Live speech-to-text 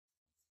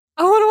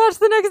watch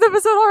the next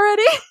episode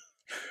already.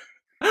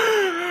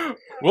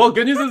 Well,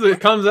 good news is it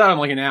comes out in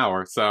like an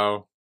hour,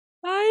 so.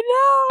 I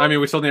know. I mean,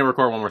 we still need to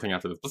record one more thing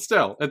after this, but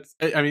still, it's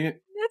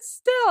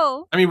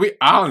still. I mean,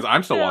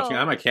 I'm still watching. I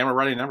have my camera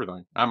ready and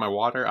everything. I have my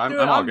water. I'm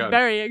all good. I'm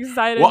very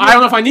excited. Well, I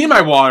don't know if I need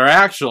my water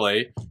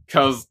actually,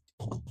 because.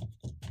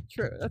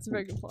 True, that's a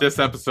very good point. This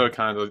episode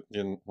kind of.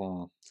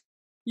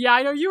 Yeah,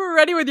 I know you were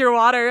ready with your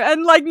water,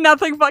 and like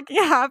nothing fucking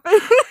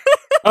happened.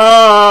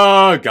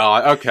 Oh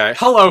god. Okay.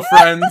 Hello,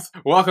 friends.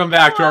 Welcome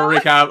back to our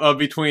recap of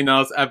Between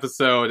Us,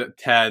 episode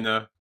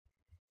 10.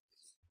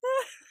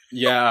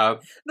 Yeah.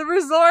 The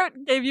resort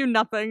gave you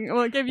nothing.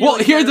 Well, it gave you. Well,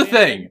 like, here's the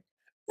literally thing.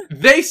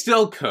 They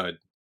still could.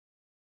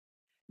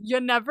 You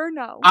never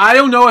know. I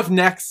don't know if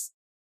next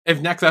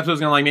episode is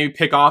gonna like maybe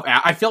pick off.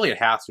 I feel like it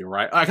has to,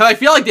 right? Because I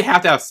feel like they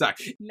have to have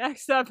sex.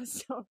 Next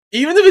episode.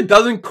 Even if it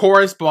doesn't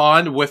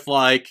correspond with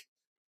like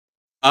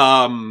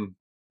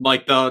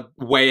the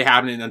way it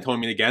happened in Until We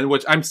Meet Again,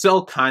 which I'm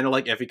still kind of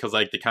like iffy because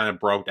like they kind of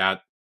broke at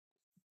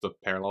the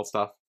parallel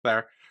stuff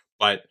there.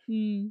 But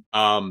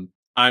I'm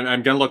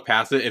gonna look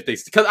past it if they,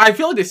 because I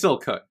feel like they still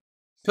could.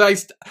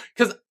 Because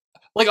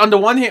like on the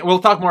one hand, we'll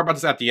talk more about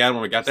this at the end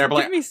when we get there. But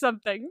give like, me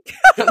something.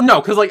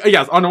 no, because like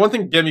yes, on the one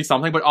thing, give me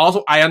something. But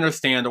also, I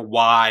understand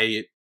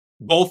why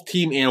both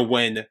Team and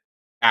Win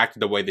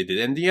acted the way they did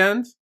in the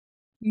end.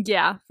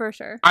 Yeah, for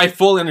sure. I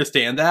fully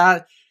understand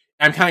that.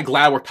 I'm kind of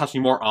glad we're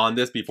touching more on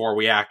this before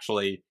we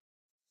actually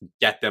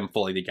get them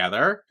fully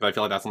together. Because I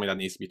feel like that's something that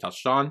needs to be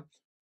touched on.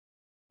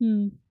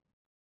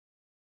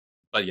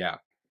 But yeah,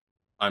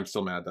 I'm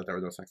still mad that there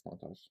was no sex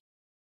montage.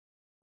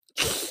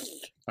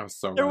 I was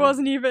so There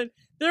wasn't even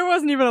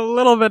a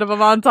little bit of a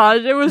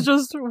montage. It was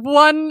just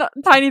one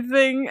tiny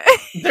thing.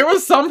 There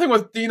was something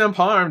with Dean and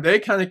Parm. They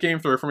kind of came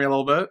through for me a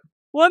little bit.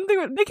 One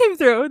thing, they came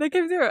through.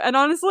 And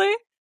honestly,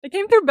 they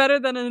came through better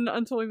than in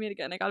Until We Meet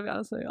Again. I gotta be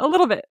honest with you. A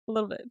little bit.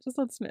 Just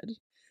a smidge.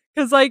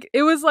 Because, like,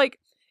 it was like,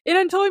 in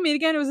Until We Meet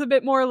Again, it was a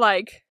bit more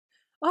like,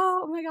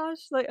 oh my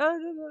gosh, like,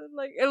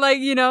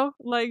 you know,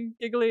 like,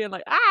 giggly and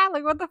like,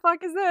 like, what the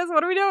fuck is this?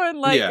 What are we doing?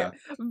 Like, yeah.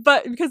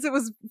 But, because it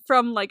was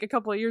from, like, a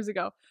couple of years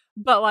ago.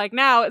 But, like,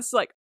 now, it's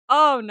like,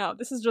 oh no,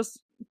 this is just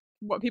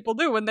what people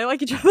do when they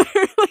like each other.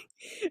 Like,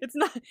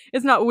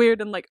 it's not weird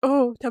and, like,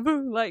 oh,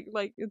 taboo, like,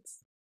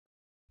 it's,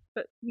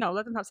 but no,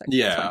 let them have sex.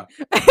 Yeah.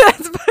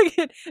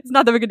 It's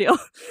not that big a deal.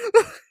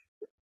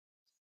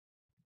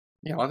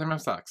 Yeah, let them have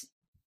sex.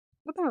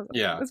 Let them have sex.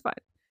 Yeah. It's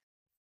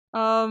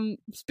fine.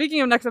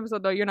 Speaking of next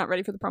episode, though, you're not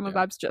ready for the promo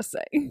vibes, just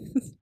saying.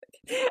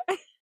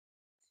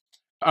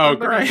 Oh,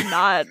 great. I'm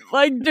not.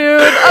 Like,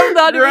 dude, I'm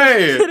not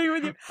even kidding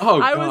with you.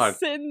 Oh, God. I was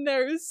sitting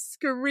there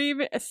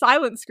screaming,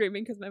 silent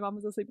screaming, because my mom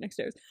was asleep next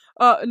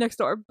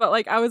door. But,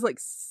 like, I was, like,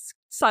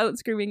 silent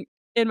screaming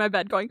in my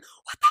bed going,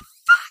 what the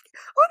fuck?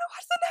 I want to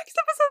watch the next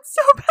episode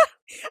so bad.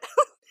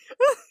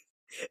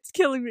 It's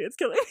killing me. It's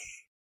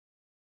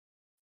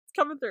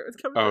coming through.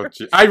 Oh,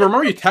 gee. I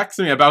remember you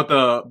texting me about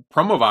the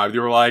promo vibe.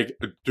 You were like,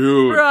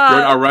 dude, Bruh.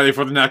 you're not ready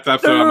for the next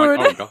episode. Dude. I'm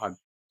like, oh, God.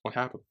 What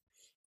happened?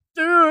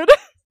 Dude.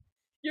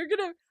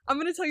 I'm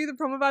gonna tell you the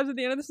promo vibes at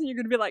the end of this and you're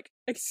gonna be like,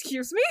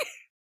 excuse me?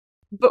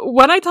 But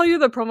when I tell you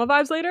the promo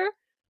vibes later,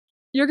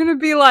 you're gonna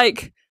be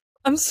like,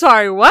 I'm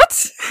sorry,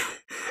 what?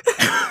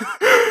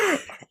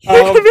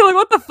 You're gonna be like,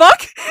 what the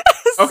fuck?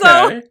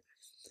 Okay.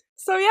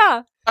 So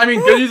yeah. I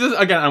mean, good news is,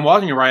 again, I'm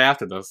watching it right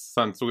after this,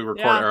 since we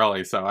record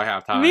early, so I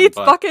have time. Me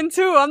fucking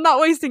too. I'm not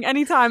wasting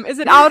any time. Is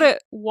it out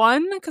at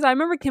 1? Because I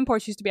remember Kim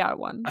Porch used to be out at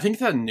 1. I think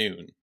it's at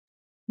noon.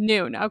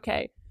 Noon,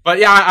 okay. But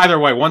yeah, either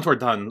way, once we're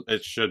done,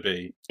 it should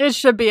be. It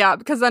should be out,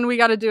 because then we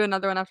gotta do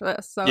another one after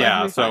this. So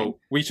yeah, so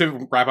we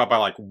should wrap up by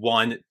like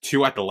 1,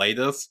 2 at the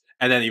latest,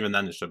 and then even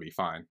then it should be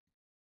fine.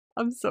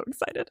 I'm so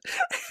excited.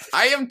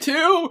 I am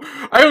too!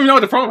 I don't even know what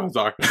the promos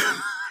are.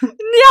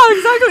 Yeah,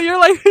 exactly. You're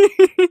like,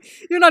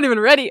 you're not even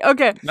ready.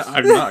 Okay. No,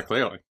 I'm not,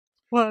 clearly.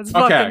 Let's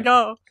fucking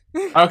go.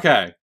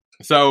 Okay.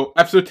 So,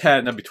 episode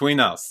 10 of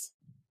Between Us.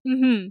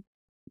 Mm-hmm.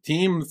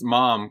 Team's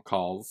mom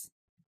calls,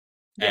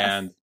 Yes.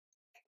 and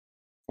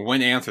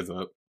Win answers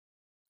it.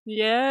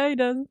 Yeah, he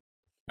does.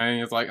 And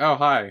he's like, oh,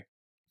 hi.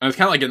 And it's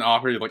kind of like an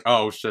awkward, like,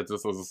 oh shit,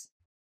 this is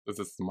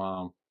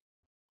mom.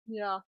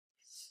 Yeah.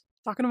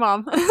 Talking to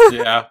mom.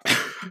 Yeah.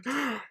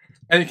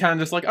 And he kind of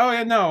just like, oh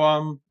yeah,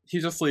 no,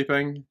 he's just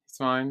sleeping. It's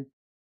fine.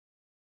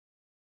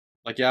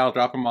 Like, yeah, I'll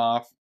drop him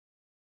off.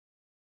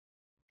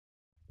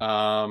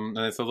 And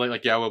it says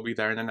like, yeah, we'll be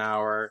there in an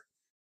hour.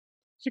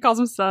 She calls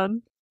him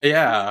son.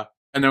 Yeah.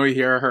 And then we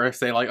hear her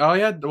say like, oh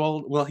yeah,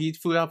 we'll heat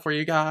food up for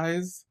you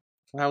guys.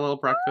 We'll have a little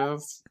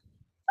breakfast.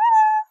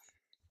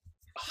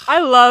 I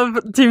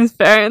love Team's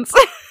parents.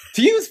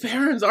 Team's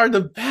parents are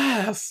the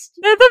best.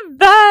 They're the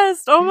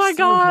best. Oh my so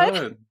god.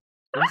 Good.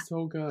 They're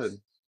so good.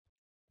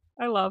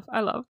 I love.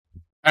 And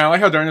I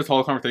like how during this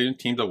whole conversation,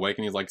 Team's awake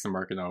and he's like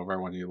smirking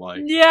over when he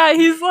like. Yeah,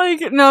 he's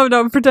like,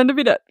 no, pretend to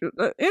be dead.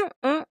 But,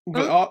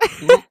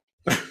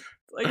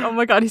 like, oh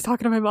my god, he's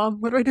talking to my mom.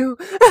 What do I do?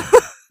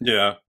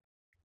 Yeah.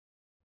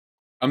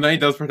 And then he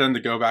does pretend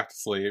to go back to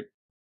sleep.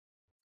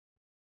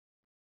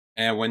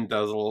 And Win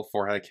does a little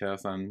forehead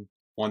kiss, and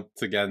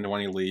once again,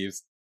 when he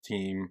leaves,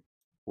 team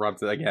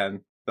rubs it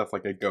again. That's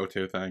like a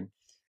go-to thing.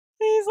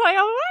 He's like,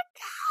 oh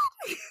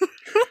my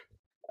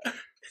god.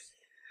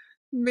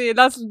 Me,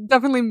 that's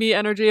definitely me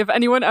energy. If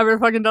anyone ever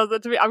fucking does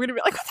that to me, I'm gonna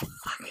be like, what the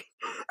fuck?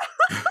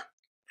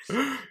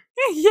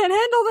 You can't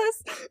handle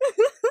this.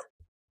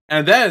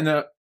 And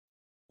then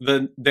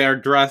they're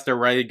dressed, they're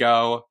ready to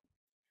go.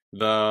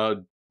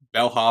 The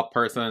bellhop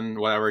person,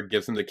 whatever,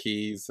 gives him the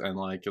keys and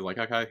like is like,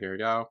 okay, here we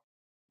go.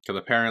 Because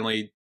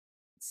apparently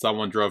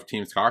someone drove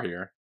Team's car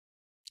here.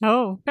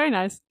 Oh, very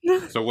nice.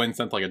 So Wynn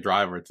sent like a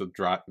driver to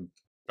drive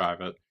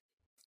it.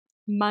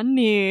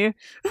 Money.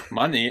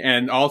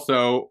 And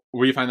also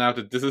we find out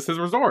that this is his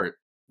resort.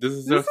 This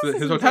is just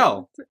his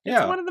hotel.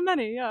 It's one of the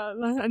many, yeah.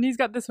 And he's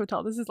got this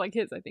hotel. This is like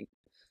his, I think.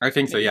 I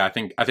think so, yeah.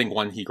 I think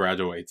when he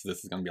graduates,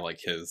 this is gonna be like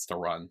his to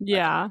run.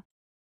 Yeah.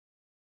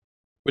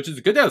 Which is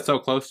good that it's so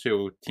close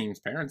to Team's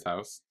parents'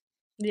 house.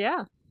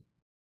 Yeah.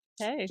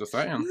 Hey. Just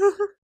saying.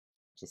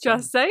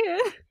 Just saying.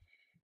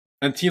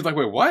 And Team's like,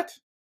 wait, what?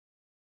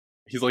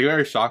 He's like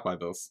very shocked by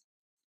this.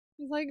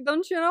 He's like,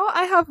 don't you know?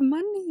 I have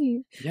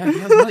money. Yeah, he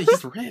has money.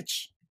 He's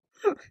rich.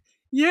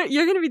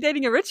 You're gonna be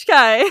dating a rich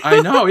guy. I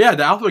know, yeah.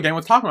 The Alphabet Gang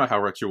was talking about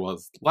how rich he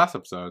was last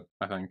episode,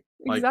 I think.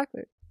 Like,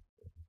 exactly.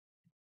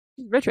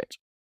 Rich.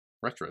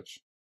 Rich.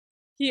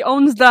 He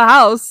owns the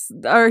house,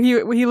 or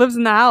he lives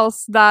in the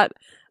house that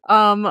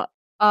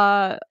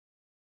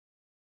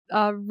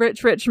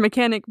rich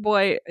mechanic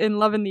boy in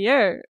Love in the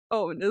Air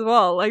owned as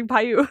well, like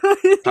Payu.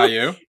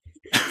 Payu?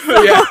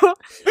 So, yeah.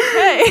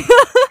 Hey.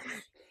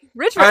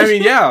 Rich. I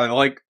mean, yeah,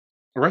 like,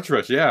 rich,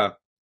 yeah.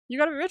 You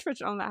gotta be rich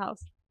to own that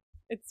house.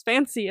 It's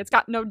fancy. It's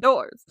got no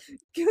doors.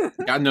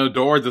 Got no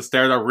doors. The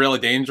stairs are really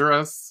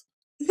dangerous.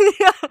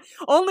 Yeah.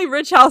 Only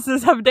rich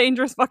houses have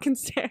dangerous fucking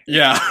stairs.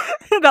 Yeah.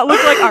 That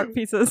look like art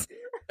pieces.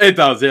 It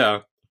does, yeah.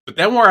 But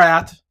then we're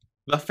at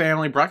the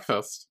family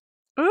breakfast.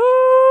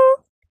 Ooh.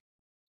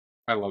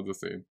 I love this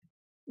scene.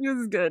 This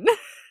is good.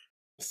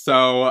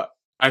 So,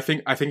 I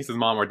think it's his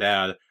mom or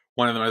dad.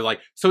 One of them is like,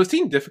 so is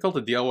Team difficult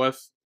to deal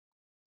with?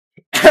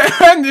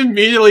 And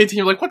immediately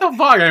Team's like, what the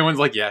fuck? And everyone's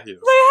like, yeah, he is.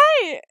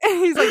 Like, hey!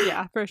 He's like,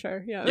 yeah, for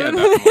sure. Yeah,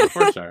 definitely,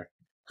 for sure.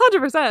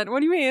 100%. What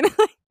do you mean?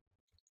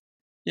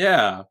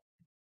 Yeah.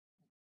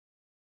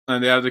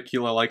 And they have the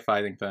Kilo like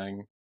fighting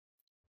thing.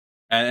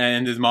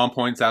 And his mom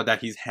points out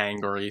that he's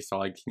hangry, so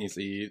like he needs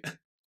to eat.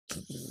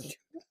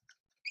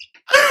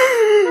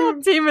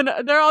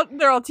 They're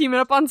all teaming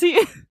up on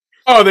tea.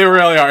 Oh, they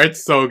really are.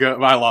 It's so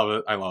good. I love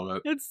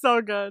it. It's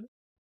so good.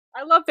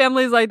 I love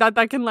families like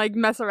that can like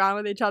mess around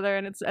with each other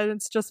and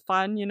it's just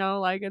fun, you know,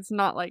 like it's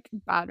not like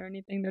bad or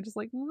anything. They're just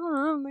like,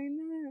 oh my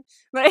god.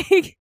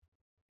 Like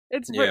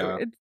it's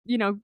you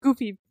know,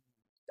 goofy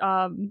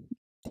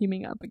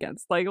teaming up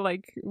against like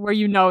where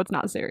you know it's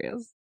not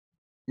serious.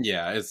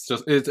 Yeah,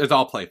 it's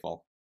all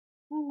playful.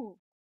 Mm-hmm.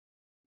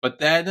 But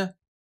then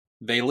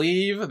they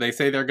leave, they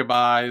say their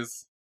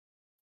goodbyes,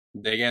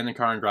 they get in the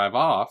car and drive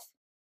off.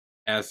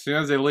 And as soon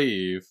as they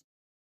leave,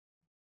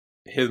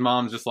 his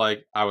mom's just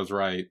like, I was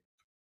right.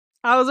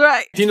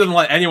 He doesn't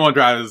let anyone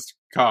drive his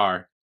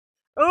car.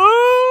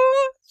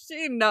 Oh,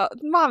 she knows.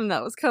 Mom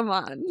knows. Come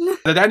on.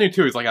 The dad knew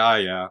too. He's like,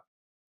 yeah.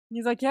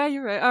 He's like, yeah,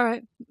 you're right. All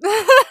right.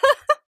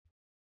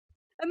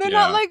 And they're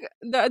not like,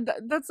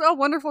 that's a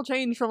wonderful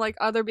change from like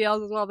other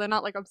BLs as well. They're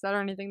not like upset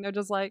or anything. They're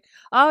just like,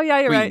 oh yeah,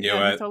 you're right. Yeah,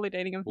 I'm totally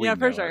dating him. Yeah,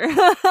 for sure.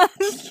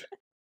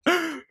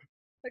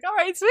 Like, all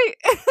right, sweet.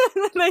 And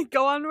then they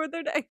go on with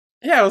their day.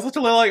 Yeah, it was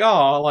literally like,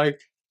 oh,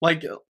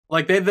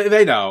 like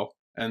they know,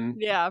 and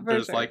yeah, they're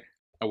just like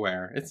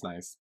aware. It's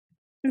nice.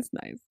 It's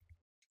nice.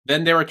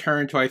 Then they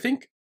return to I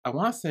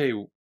want to say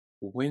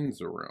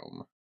Wynn's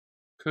room.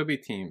 Could be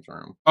Team's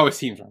room. Oh, it's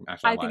Team's room.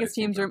 Actually, I think it's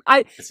Team's room.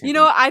 I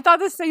thought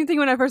the same thing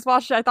when I first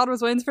watched it. I thought it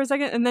was Wynn's for a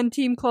second, and then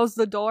Team closed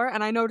the door,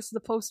 and I noticed the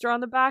poster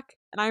on the back,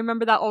 and I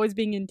remember that always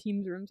being in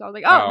Team's room. So I was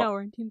like, oh no,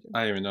 we're in Team's room.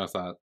 I didn't even notice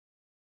that.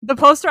 The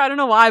poster, I don't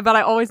know why, but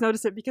I always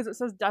notice it because it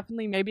says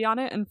definitely maybe on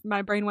it, and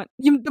my brain went,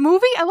 the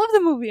movie? I love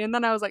the movie. And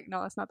then I was like,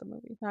 no, that's not the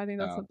movie. I think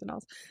that's something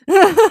else.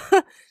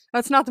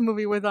 That's not the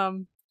movie with,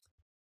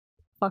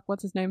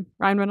 what's his name?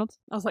 Ryan Reynolds?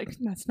 I was like,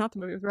 that's not the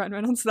movie with Ryan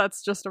Reynolds.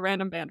 That's just a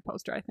random band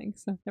poster, I think.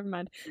 So, never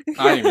mind.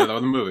 I didn't know that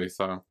was the movie,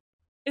 so.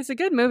 It's a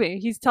good movie.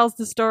 He tells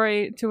the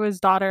story to his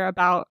daughter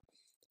about,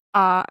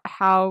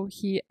 how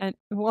he met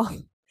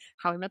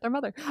their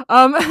mother.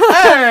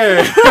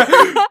 Hey!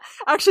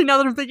 Actually, now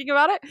that I'm thinking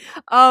about it,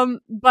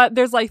 but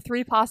there's like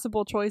 3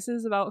 possible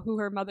choices about who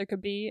her mother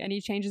could be, and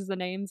he changes the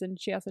names, and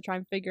she has to try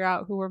and figure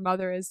out who her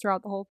mother is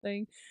throughout the whole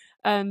thing.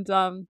 And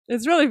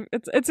it's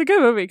a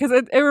good movie because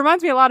it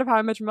reminds me a lot of How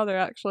I Met Your Mother,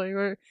 actually,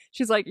 where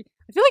she's like,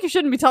 I feel like you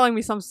shouldn't be telling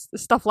me some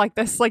stuff like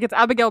this. Like, it's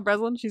Abigail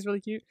Breslin. She's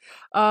really cute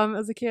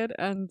as a kid,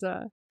 and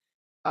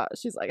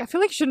she's like, I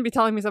feel like you shouldn't be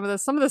telling me some of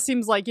this. Some of this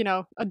seems like, you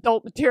know,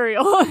 adult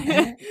material.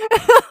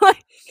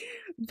 Like,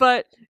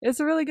 but it's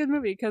a really good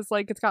movie because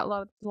like it's got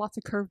lots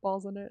of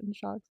curveballs in it and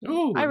shocks.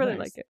 Ooh, I really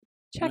like it.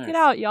 Check it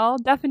out, y'all.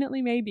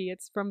 Definitely maybe.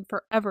 It's from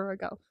forever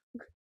ago.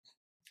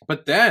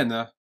 But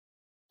then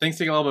things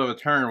take a little bit of a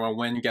turn when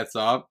Wynn gets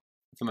up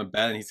from the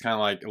bed and he's kind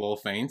of like a little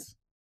faint.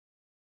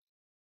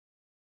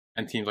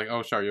 And Team's like,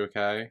 "Oh, sure, are you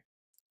okay?"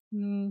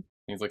 Mm. And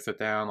he's like, "Sit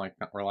down, like,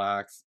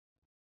 relax."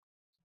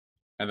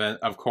 And then,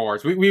 of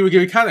course,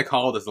 we kind of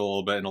called this a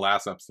little bit in the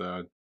last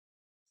episode,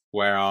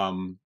 where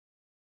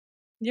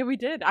Yeah, we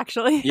did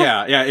actually.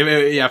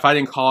 if I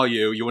didn't call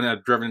you, you wouldn't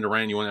have driven in the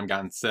rain, you wouldn't have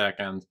gotten sick,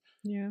 and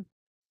Yeah.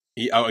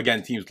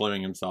 again, Team's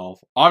blaming himself.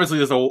 Obviously,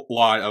 there's a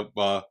lot of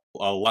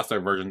a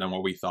lesser version than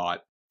what we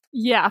thought.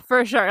 Yeah,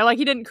 for sure. Like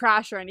he didn't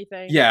crash or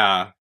anything.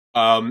 Yeah,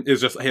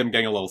 it's just him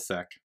getting a little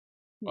sick.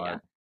 But. Yeah.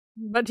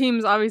 But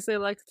Team's obviously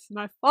like, it's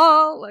my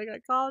fault. Like I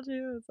called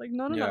you. It's like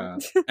no.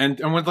 And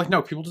we're like,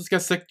 no, people just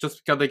get sick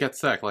just because they get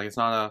sick. Like it's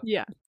not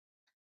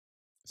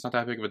it's not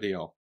that big of a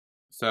deal.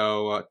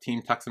 So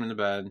Team tucks him into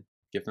bed,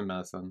 gives him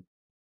medicine.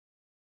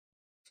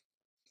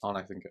 All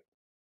I think.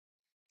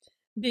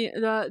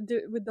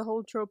 With the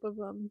whole trope of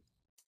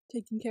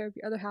taking care of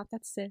your other half.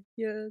 That's sick.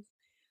 Yes.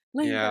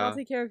 Later, I'll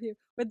take care of you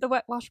with the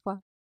wet washcloth.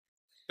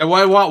 The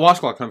wet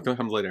washcloth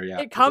comes later. Yeah,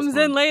 it comes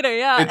in later.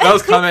 Yeah, it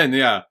does come in.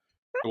 Yeah.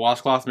 The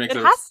washcloth makes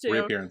its to.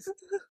 reappearance.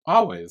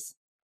 Always.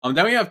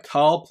 Then we have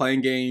Tull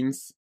playing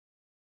games.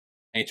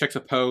 And he checks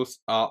a post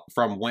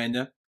from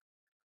Win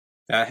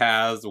that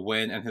has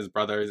Win and his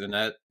brothers in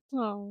it.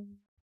 Oh.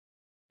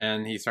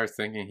 And he starts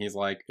thinking, he's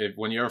like,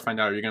 when you ever find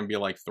out, are you going to be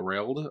like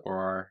thrilled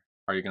or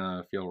are you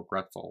going to feel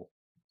regretful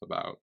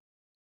about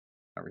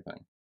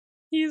everything?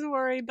 He's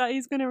worried that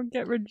he's going to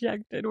get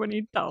rejected when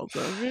he tells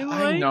him.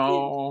 I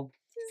know.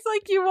 He's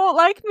like, you won't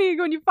like me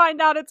when you find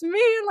out it's me.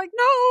 I'm like,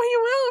 no, he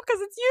will,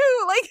 because it's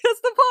you. Like,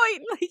 that's the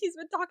point. Like, he's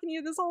been talking to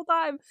you this whole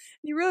time.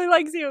 He really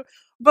likes you.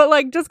 But,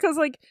 like, just because,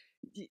 like,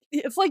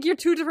 it's like you're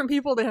two different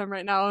people to him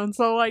right now. And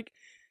so, like,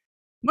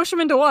 mush him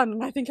into one.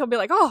 And I think he'll be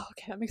like, oh,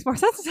 okay, that makes more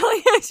sense.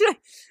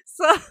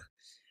 So,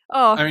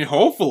 I mean,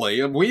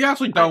 hopefully. We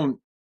actually don't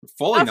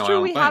fully know.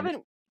 True. We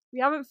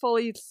haven't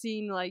fully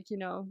seen, like, you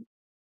know,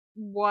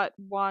 what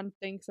Juan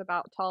thinks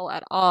about Tull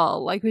at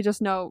all. Like, we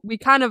just know, we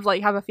kind of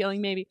like have a feeling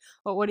maybe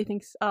about what he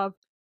thinks of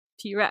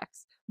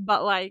T-Rex,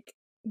 but like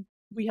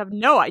we have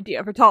no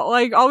idea for Tull.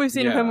 Like, all we've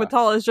seen of him with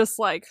Tull is just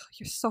like,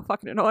 you're so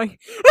fucking annoying.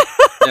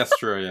 That's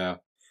true. Yeah,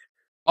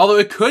 although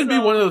it could be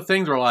one of the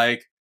things where,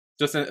 like,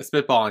 just a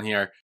spitball in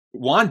here,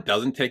 Juan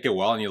doesn't take it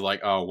well and he's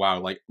like, oh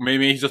wow, like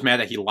maybe he's just mad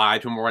that he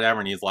lied to him or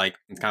whatever, and he's like,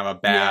 it's kind of a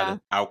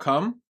bad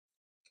outcome.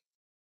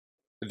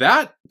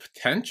 That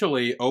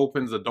potentially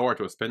opens the door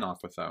to a spin-off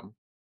with them.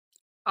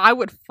 I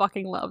would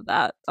fucking love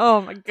that. Oh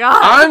my god.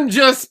 I'm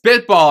just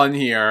spitballing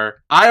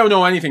here. I don't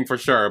know anything for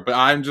sure, but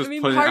I'm just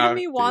putting it out. Part of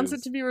me wants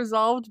it to be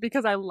resolved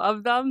because I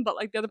love them, but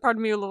like the other part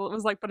of me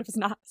was like, but if it's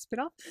not a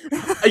spin-off?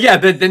 Yeah,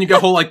 then you get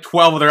a whole like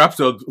 12 other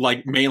episodes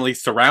like mainly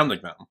surrounding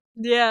them.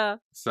 Yeah.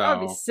 So that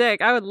would be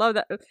sick. I would love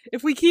that.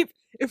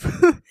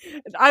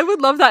 I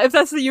would love that if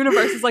that's the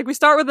universe. It's like we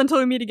start with Until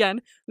We Meet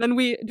Again, then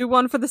we do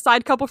one for the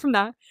side couple from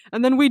that,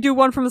 and then we do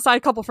one from the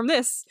side couple from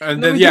this.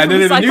 And then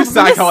there's a new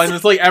side couple, and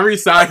it's like every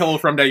side couple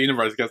from that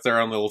universe gets their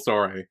own little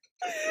story.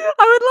 I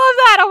would love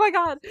that. Oh my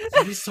god.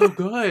 That'd be so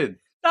good.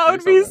 That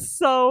would be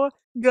so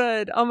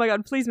good. Oh my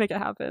god, please make it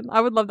happen. I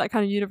would love that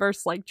kind of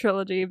universe like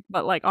trilogy,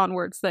 but like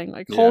onwards thing.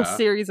 Like whole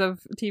series of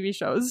TV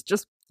shows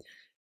just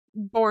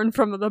born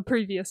from the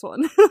previous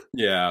one.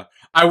 Yeah.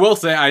 I will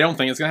say I don't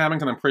think it's gonna happen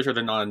because I'm pretty sure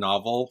they're not a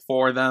novel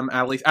for them,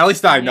 at least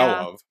that I know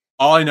of.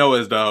 All I know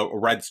is the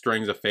Red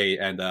Strings of Fate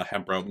and the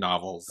Hemp Rope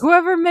novels.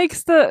 Whoever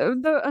makes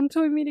the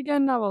Until We Meet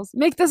Again novels,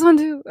 make this one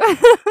too.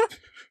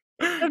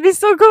 That'd be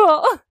so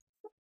cool.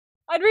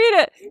 I'd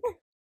read it.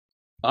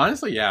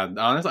 Honestly, yeah.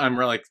 Honestly, I'm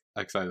really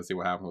excited to see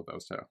what happens with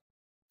those two.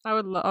 I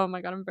would oh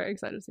my god, I'm very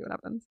excited to see what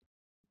happens.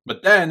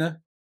 But then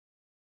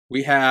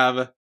we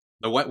have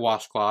the wet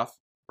washcloth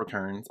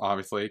returns,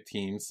 obviously.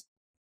 Teams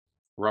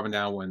rubbing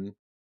down when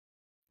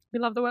we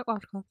love the wet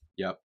washcloth.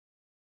 Yep.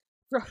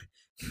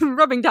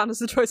 Rubbing down is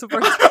the choice of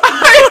words.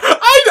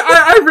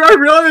 I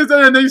realized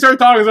that, and then you started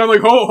talking, so I'm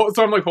like,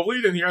 hopefully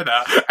you didn't hear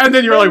that. And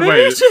then you were like,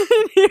 wait.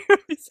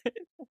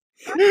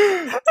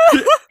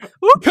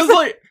 Because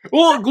like,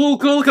 well, I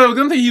was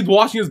gonna say he's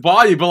washing his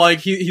body, but like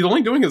he's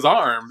only doing his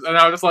arms, and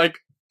I was just like,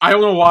 I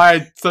don't know why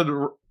I said.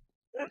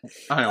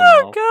 I don't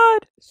know. Oh god.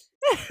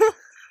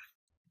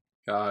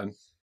 God.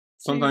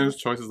 Sometimes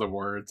choices of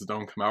words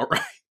don't come out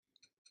right.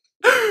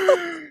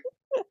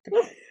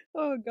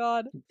 Oh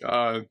god.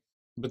 God.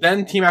 But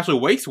then Team actually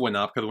wakes Win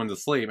up because Win's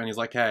asleep, and he's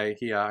like, hey,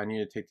 I need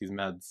to take these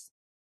meds.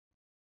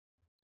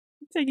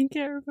 Taking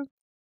care of him.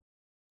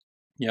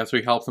 Yeah, so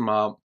he helps him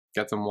up,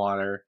 gets him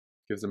water,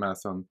 gives him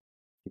medicine,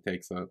 he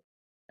takes it,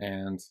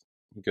 and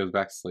he goes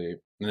back to sleep.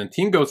 And then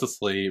Team goes to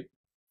sleep,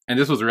 and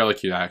this was really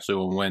cute actually,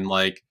 when Win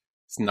like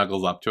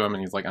snuggles up to him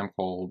and he's like, I'm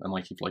cold, and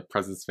like he like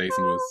presses his face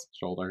into his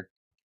shoulder.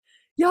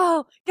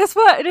 Yo, guess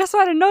what?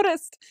 I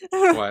noticed.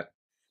 What?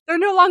 They're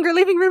no longer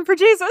leaving room for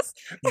Jesus.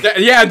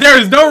 Yeah, there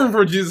is no room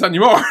for Jesus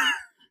anymore.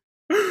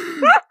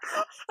 I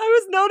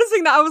was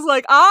noticing that. I was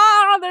like,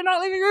 they're not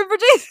leaving room for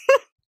Jesus.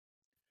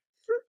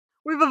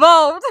 We've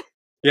evolved.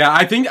 Yeah,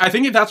 I think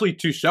it's actually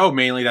to show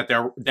mainly that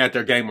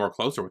they're getting more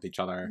closer with each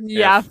other.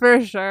 Yeah,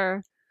 for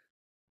sure.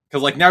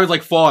 Because like now he's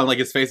like full and like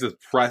his face is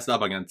pressed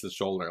up against his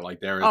shoulder.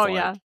 Like there is. Oh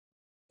yeah,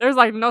 there's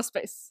like no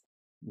space.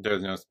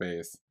 There's no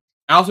space.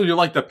 I also do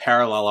like the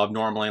parallel of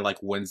normally like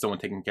Win's the one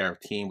taking care of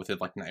Team with his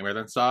like nightmares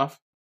and stuff,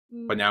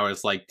 but now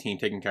it's like Team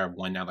taking care of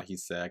Win now that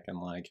he's sick, and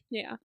like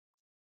Yeah.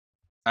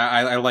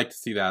 I like to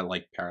see that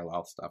like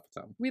parallel stuff.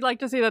 So We like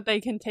to see that they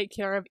can take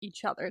care of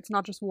each other. It's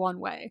not just one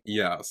way.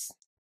 yes,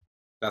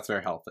 that's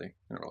very healthy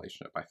in a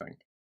relationship, I think.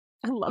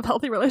 I love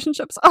healthy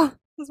relationships. Oh,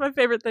 that's my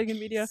favorite thing in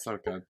media. So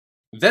good.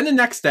 Then the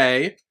next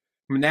day,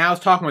 Manow's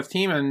talking with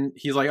Team, and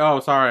he's like, "Oh,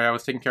 sorry, I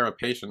was taking care of a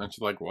patient." And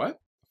she's like, "What?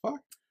 The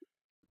fuck?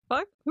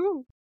 Fuck?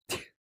 Who?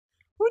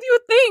 Who do you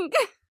think?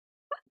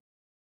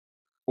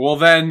 Well,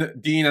 then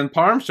Dean and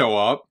Parm show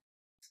up,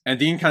 and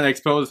Dean kind of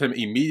exposes him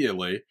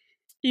immediately.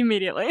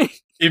 Immediately.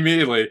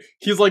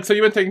 He's like, "So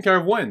you've been taking care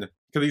of Win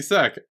because he's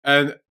sick?"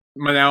 And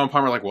Manow and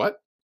Parm are like,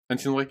 "What?" And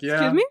she's like, "Yeah."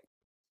 Excuse me?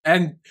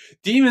 And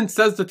Demon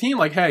says to Team,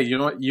 like, "Hey, you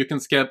know what? You can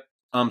skip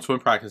swim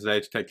practice today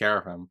to take care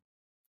of him."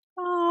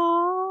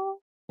 Aww.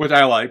 Which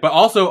I like. But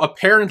also,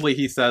 apparently,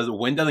 he says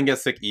Win doesn't get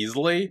sick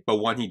easily,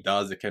 but when he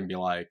does, it can be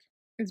like...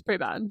 It's pretty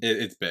bad.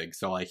 It's big,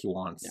 so like he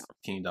wants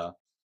Team to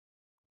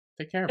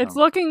take care of It's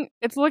him.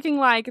 It's looking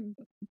like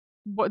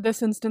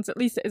this instance, at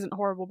least, it isn't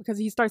horrible because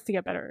he starts to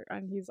get better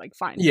and he's like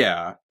fine.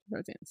 Yeah.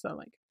 So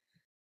like...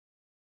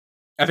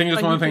 I think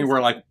it's one thing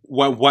where, like,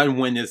 when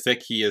Win is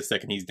sick, he is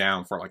sick and he's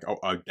down for, like,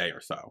 a day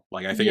or so.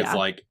 Like, I think it's,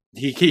 like,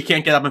 he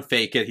can't get up and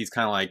fake it. He's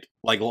kind of,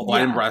 like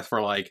let him rest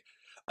for, like,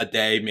 a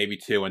day, maybe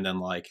two, and then,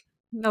 like,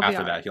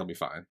 after that, he'll be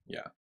fine.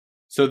 Yeah.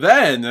 So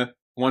then,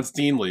 once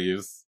Dean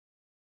leaves,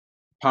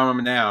 Palmer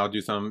and Manow do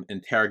some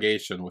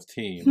interrogation with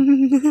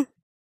Team.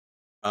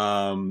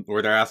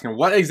 Where they're asking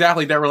what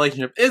exactly their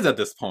relationship is at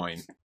this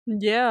point.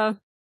 Yeah.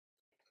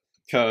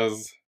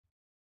 Because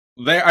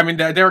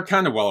they're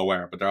kind of well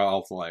aware, but they're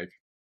also like...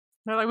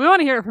 They're like, we want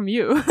to hear it from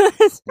you.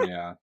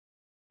 Yeah.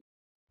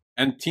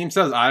 And Team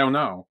says, I don't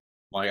know.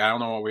 Like, I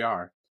don't know what we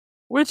are.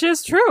 Which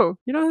is true.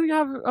 You don't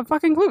have a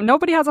fucking clue.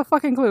 Nobody has a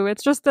fucking clue.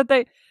 It's just that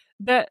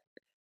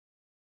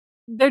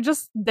they're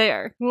just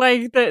there.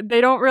 Like, they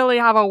don't really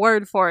have a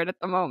word for it at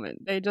the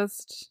moment. They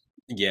just...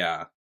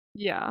 Yeah.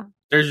 Yeah.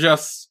 They're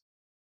just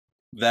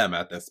them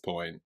at this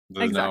point.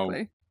 There's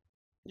exactly.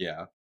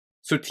 Yeah.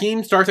 So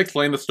Team starts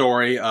explaining the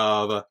story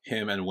of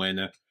him and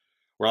Win.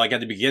 Where, like,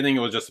 at the beginning, it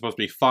was just supposed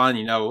to be fun,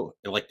 you know,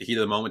 like the heat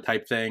of the moment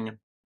type thing.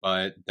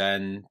 But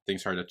then things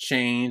started to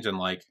change, and,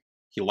 like,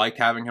 he liked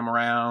having him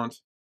around.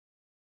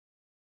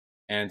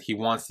 And he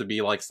wants to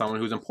be, like, someone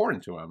who's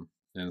important to him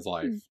in his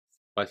life.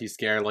 But he's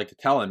scared, like, to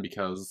tell him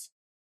because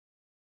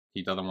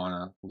he doesn't want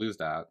to lose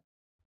that.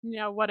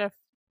 Yeah, what if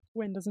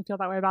Win doesn't feel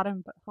that way about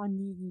him, but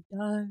honey, he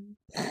does.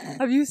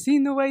 Have you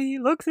seen the way he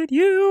looks at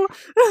you?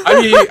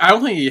 I mean, I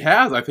don't think he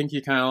has. I think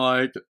he kind of,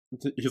 like,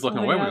 he's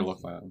looking away when he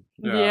looks at him.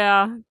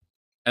 Yeah.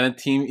 And then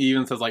Team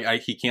even says, like,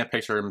 he can't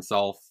picture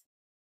himself,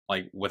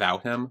 like,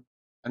 without him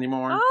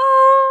anymore.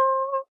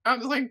 Oh, I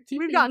was like,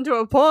 we've gotten to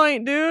a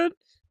point, dude.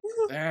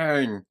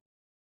 Dang.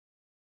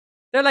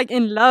 They're, like,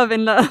 in love.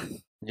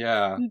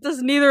 Yeah.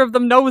 Just neither of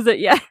them knows it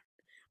yet.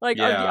 Like,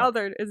 the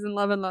other is in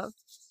love.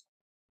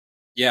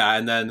 Yeah,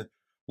 and then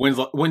Win's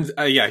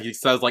he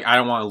says, like, I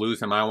don't want to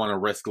lose him. I don't want to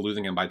risk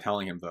losing him by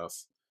telling him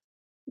this.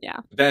 Yeah.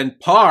 Then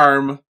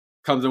Parm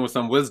comes in with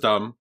some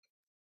wisdom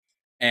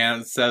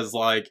and says,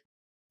 like,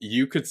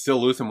 you could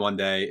still lose him one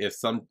day if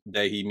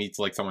someday he meets,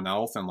 like, someone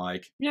else and,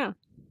 like,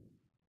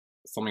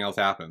 something else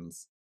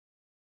happens.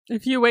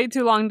 If you wait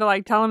too long to,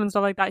 like, tell him and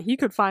stuff like that, he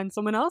could find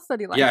someone else that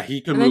he likes. Yeah,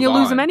 he could and move on. then you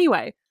lose him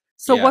anyway.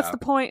 So what's the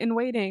point in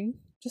waiting?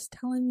 Just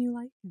tell him you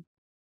like him.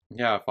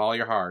 Yeah, follow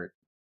your heart.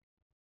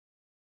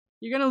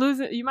 You're gonna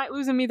lose it. You might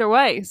lose him either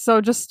way. So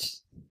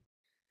just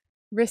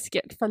risk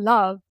it for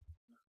love.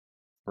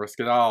 Risk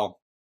it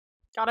all.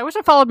 God, I wish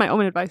I followed my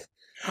own advice.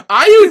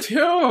 I do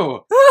too!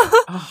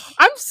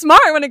 I'm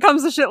smart when it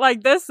comes to shit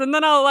like this, and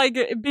then I'll, like,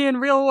 be in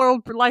real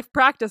world life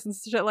practice and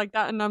shit like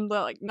that, and I'm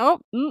like,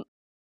 nope.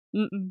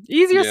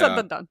 Easier said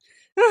than done.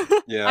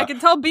 Yeah. I can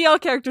tell BL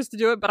characters to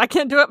do it, but I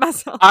can't do it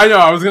myself. I know,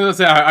 I was gonna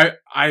say,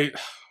 I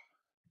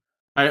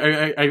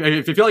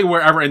feel like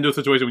wherever in this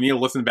situation, we need to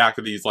listen back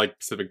to these, like,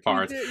 specific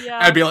parts.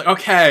 I'd be like,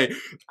 okay,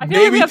 I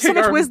feel like we have so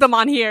much wisdom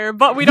on here,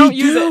 but we don't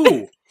use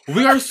it.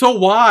 We are so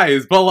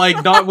wise, but,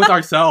 like, not with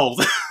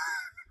ourselves.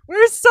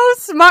 We're so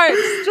smart,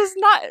 just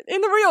not in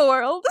the real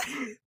world.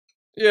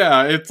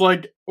 Yeah, it's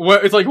like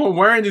when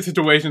we're in these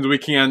situations, we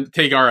can't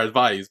take our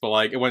advice, but,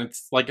 like, when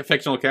it's, like, a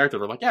fictional character,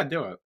 we're like, yeah,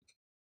 do it.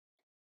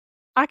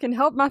 I can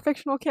help my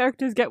fictional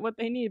characters get what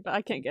they need, but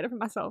I can't get it for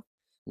myself.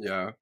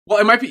 Yeah. Well,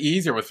 it might be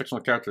easier with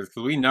fictional characters,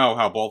 because we know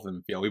how both of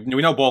them feel. We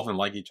know both of them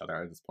like each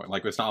other at this point.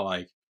 Like, it's not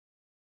like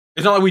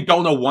we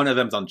don't know one of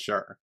them's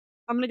unsure.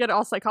 I'm gonna get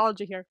all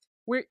psychology here.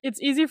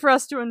 It's easy for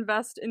us to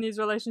invest in these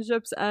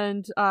relationships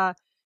and,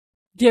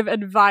 give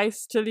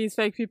advice to these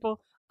fake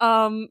people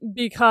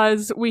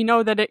because we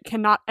know that it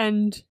cannot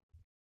end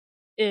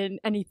in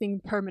anything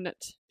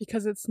permanent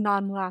because it's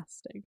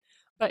non-lasting.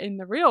 But in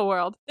the real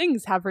world,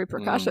 things have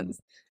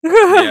repercussions.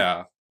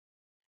 Yeah.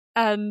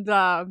 And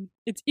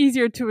it's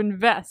easier to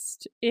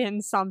invest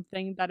in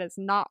something that is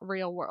not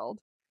real world,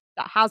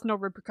 that has no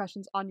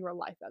repercussions on your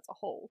life as a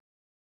whole.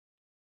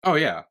 Oh,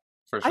 yeah.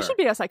 For I sure. should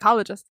be a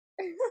psychologist.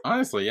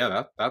 Honestly,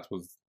 yeah, that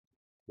was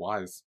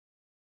wise.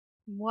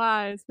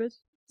 Wise, bitch.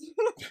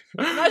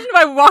 Imagine if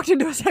I walked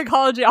into a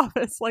psychology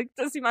office, like,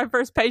 to see my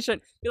first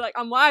patient. Be like,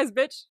 I'm wise,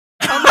 bitch.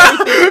 Tell me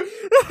everything.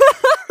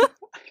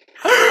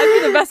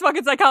 I'd be the best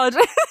fucking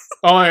psychologist.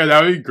 Oh my god,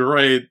 that would be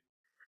great.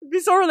 It'd be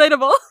so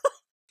relatable.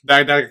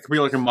 That could be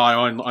like a mile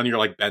on your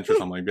like bench or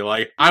something. Be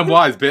like, I'm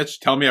wise, bitch.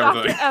 Tell me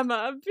everything. Dr.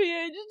 Emma,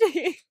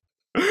 PhD.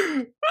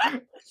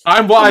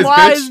 I'm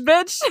wise,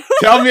 bitch.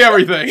 Tell me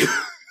everything.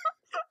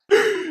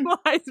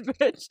 Wise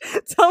bitch.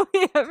 Tell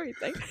me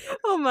everything.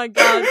 Oh my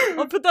god.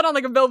 I'll put that on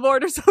like a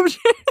billboard or some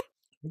shit.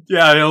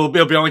 Yeah, it'll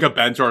be on like a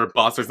bench or a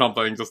bus or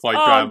something, just like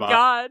drive by.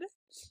 God.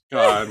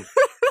 God.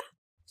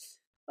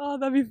 Oh,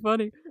 that'd be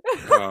funny.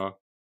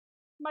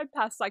 My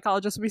past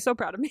psychologist would be so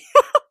proud of me.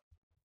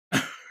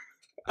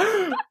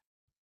 I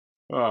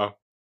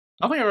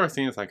don't think I've ever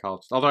seen a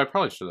psychologist, although I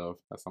probably should have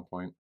at some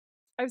point.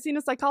 I've seen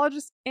a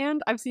psychologist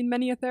and I've seen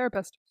many a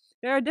therapist.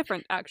 They are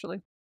different,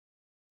 actually.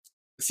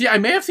 See, I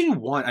may have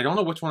seen one. I don't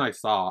know which one I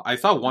saw. I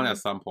saw one at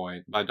some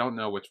point, but I don't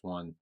know which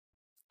one.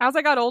 As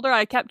I got older,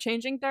 I kept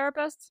changing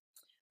therapists,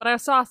 but I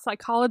saw a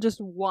psychologist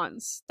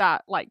once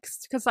that, like,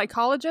 because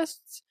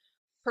psychologists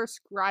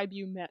prescribe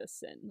you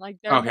medicine. Like,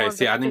 they're more of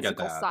the I didn't get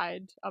physical that.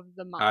 side of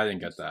the mind. I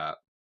didn't get that.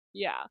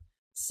 Yeah.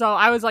 So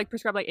I was, like,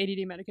 prescribed, like,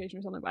 ADD medication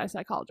or something by a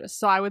psychologist.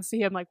 So I would see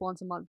him, like,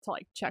 once a month to,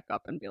 like, check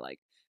up and be like,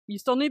 you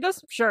still need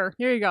this? Sure,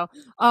 here you go.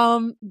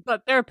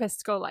 But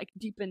therapists go, like,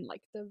 deep in,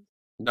 like,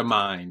 the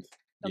mind.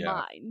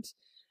 Mind.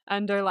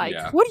 And they're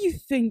like, what are you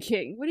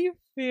thinking? What are you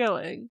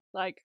feeling?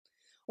 Like,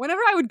 whenever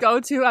I would go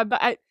to,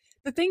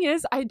 the thing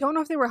is, I don't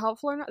know if they were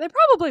helpful or not. They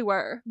probably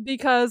were,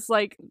 because,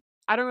 like,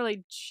 I don't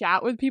really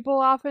chat with people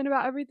often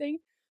about everything.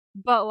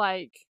 But,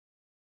 like,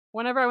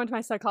 whenever I went to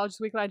my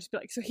psychologist weekly, I'd just be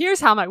like, so here's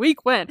how my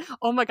week went.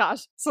 Oh my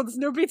gosh. So this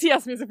new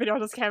BTS music video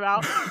just came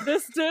out.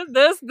 This,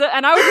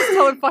 and I would just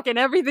tell her fucking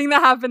everything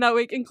that happened that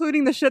week,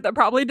 including the shit that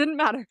probably didn't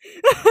matter.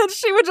 And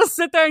she would just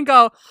sit there and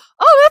go,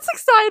 oh, that's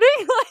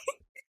exciting. Like,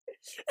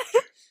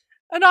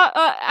 and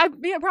I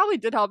mean, it probably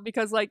did help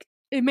because, like,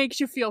 it makes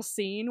you feel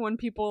seen when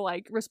people,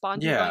 like,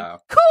 respond to you going,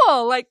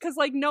 cool, like, because,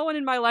 like, no one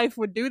in my life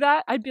would do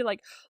that. I'd be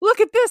like, look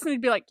at this, and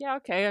he'd be like, yeah,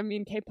 okay, I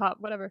mean, K-pop,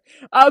 whatever.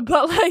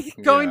 But, like,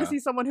 going to see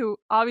someone who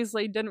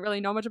obviously didn't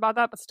really know much about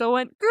that, but still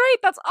went, great,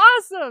 that's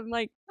awesome,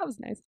 like, that was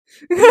nice.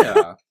 Yeah.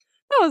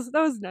 that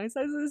was nice.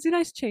 It was a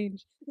nice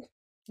change.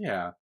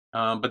 Yeah.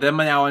 But then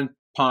now when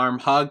Parm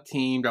hugged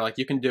Team, they're like,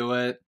 you can do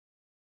it.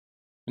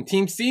 And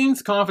Team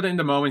seems confident in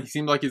the moment. He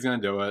seemed like he's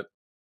gonna do it.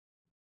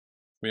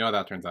 We know how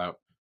that turns out.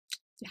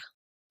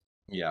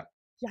 Yeah.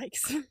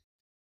 Yikes.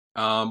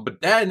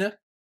 But then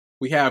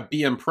we have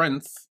B and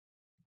Prince.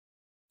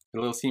 A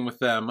little scene with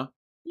them.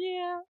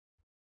 Yeah.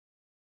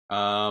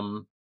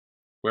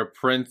 Where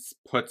Prince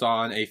puts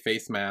on a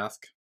face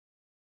mask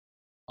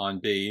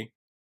on B.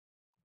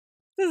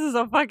 This is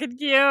so fucking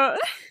cute.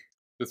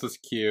 This is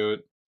cute.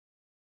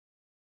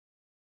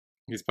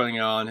 He's putting it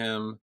on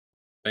him.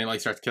 Then he,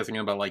 like, starts kissing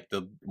him, but, like,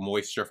 the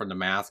moisture from the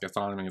mask gets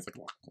on him, and he's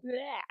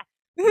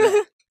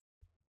like,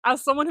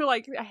 as someone who,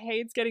 like,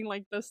 hates getting,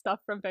 like, the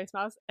stuff from face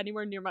masks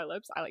anywhere near my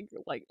lips, I like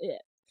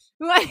it.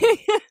 Like,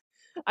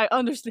 I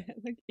understand.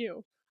 Like,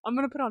 ew. I'm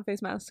gonna put on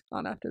face mask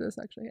on after this,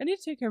 actually. I need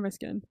to take care of my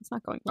skin. It's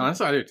not going well.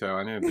 Honestly, I do too.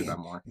 I need to do that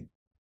more.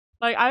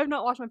 Like, I have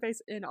not washed my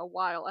face in a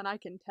while, and I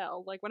can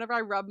tell. Like, whenever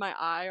I rub my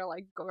eye or,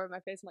 like, go over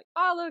my face, I'm like,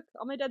 oh, look,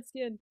 all my dead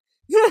skin.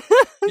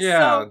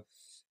 Yeah. So,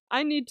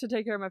 I need to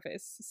take care of my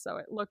face so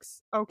it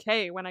looks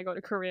okay when I go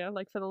to Korea.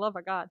 Like, for the love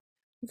of God.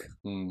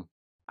 I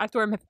have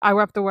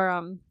to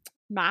wear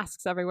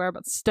masks everywhere,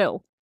 but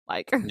still,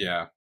 like,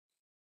 yeah,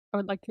 I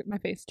would like my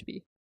face to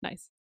be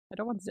nice. I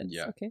don't want zits.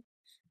 Okay.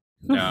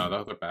 No,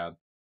 those are bad.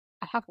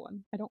 I have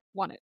one. I don't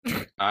want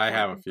it. I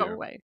have a few. Go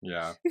away.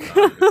 Yeah,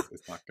 no,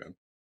 it's not good.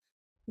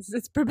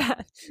 It's pretty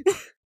bad.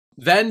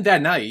 Then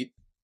that night,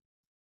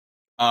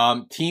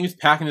 Team's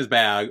packing his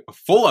bag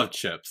full of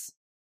chips.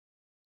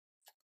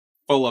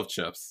 Full of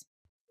chips.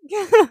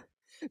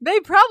 They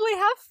probably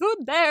have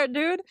food there,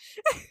 dude.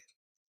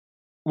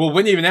 Well,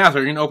 Whitney even asked, are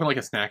you going to open, like,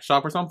 a snack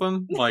shop or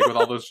something? Like, with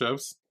all those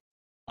chips?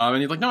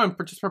 And he's like, no, I'm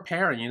just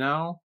preparing, you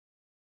know?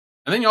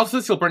 And then he also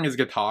says he'll bring his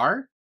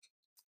guitar.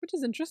 Which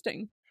is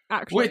interesting,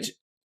 actually. Which,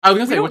 I was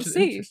going to say, which is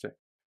interesting.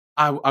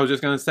 I was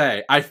just going to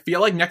say, I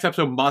feel like next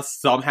episode must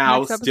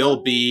somehow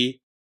still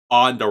be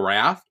on the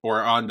raft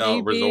or on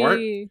the resort.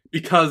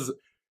 Because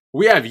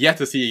we have yet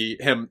to see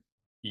him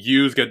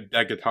use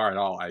that guitar at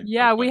all.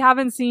 We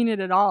haven't seen it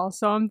at all.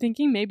 So I'm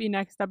thinking maybe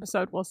next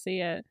episode we'll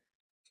see it.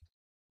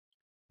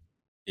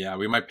 Yeah,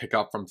 we might pick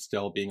up from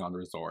still being on the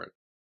resort.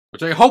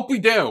 Which I hope we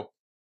do!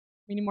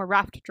 We need more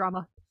raft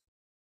drama.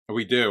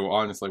 We do,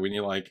 honestly. We need,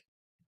 like,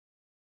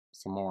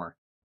 some more.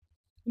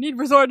 We need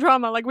resort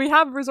drama. Like, we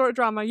have resort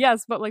drama,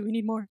 yes, but, like, we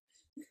need more.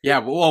 Yeah,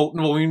 well,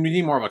 we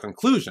need more of a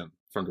conclusion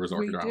from the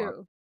resort drama.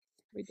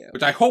 We do.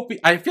 Which I hope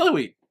I feel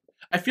like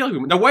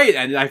the way it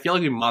ended, I feel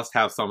like we must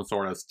have some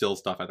sort of still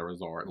stuff at the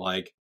resort.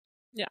 Like,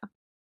 yeah.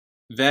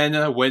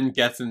 Then Win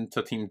gets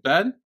into Team's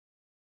bed,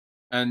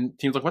 and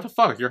Team's like, "What the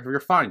fuck? You're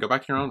fine. Go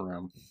back to your own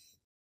room."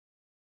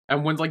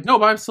 And Wynn's like, no,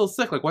 but I'm still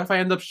sick. Like, what if I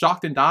end up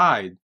shocked and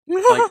died?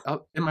 Like,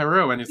 in my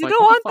room. And he's you like,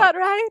 don't what want that,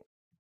 right?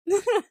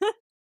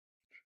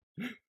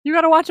 You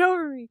gotta watch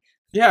over me.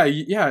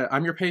 Yeah,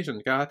 I'm your patient.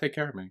 You gotta take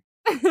care of me.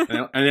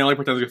 And they only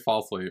pretend to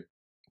fall asleep.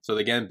 So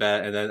they get in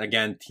bed, and then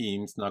again,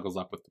 team snuggles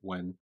up with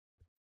Wynn.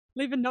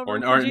 Leaving no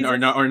room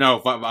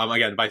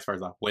Again, vice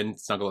versa. Wynn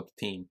snuggle up the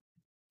team.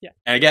 Yeah.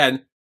 And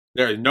again,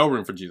 there is no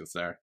room for Jesus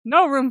there.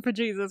 No room for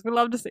Jesus. We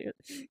love to see it.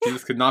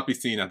 Jesus could not be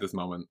seen at this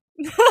moment.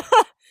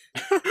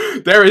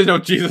 There is no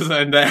Jesus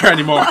in there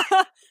anymore.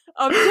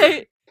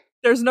 Update.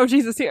 There's no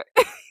Jesus here.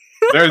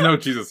 There is no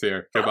Jesus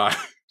here. Goodbye.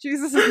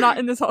 Jesus is not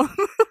in this home.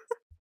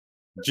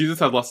 Jesus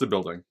has left the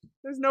building.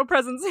 There's no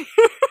presence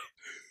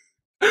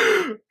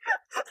here.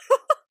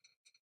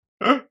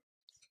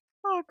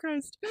 Oh,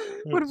 Christ.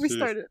 What have we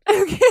started?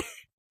 Okay.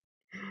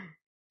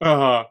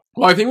 Well,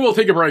 I think we'll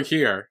take a break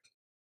here.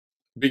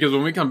 Because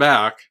when we come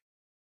back,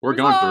 we're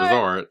going to the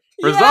resort.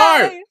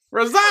 Yay!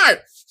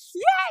 Resort!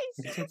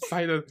 Yay! I'm so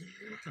excited.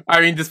 I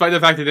mean, despite the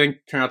fact it didn't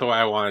turn out the way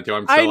I wanted to,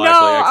 I'm still actually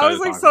excited. I was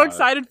like so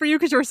excited for you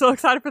because you were so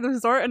excited for the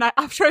resort, and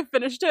after I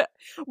finished it,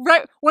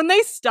 right when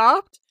they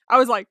stopped, I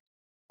was like,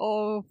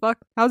 "Oh fuck,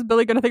 how's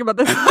Billy gonna think about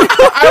this?"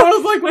 I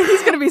was like,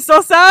 he's gonna be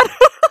so sad.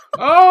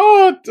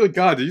 Oh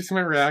God, did you see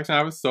my reaction?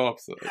 I was so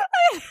upset. You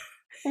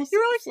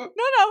were like,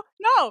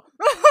 no.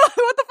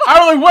 What the fuck? I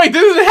was like, wait,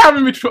 this isn't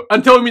happening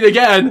until we meet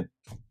again.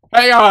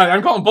 Hang on,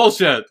 I'm calling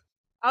bullshit.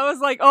 I was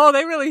like, oh,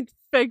 they really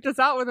faked us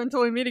out with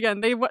Until We Meet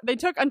Again. They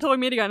took Until We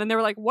Meet Again, and they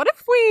were like, what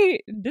if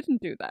we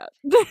didn't do that?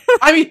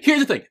 I mean, here's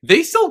the thing.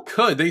 They still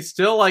could. They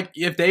still, like,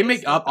 if they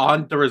make up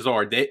on the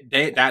resort,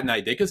 they that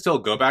night, they could still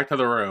go back to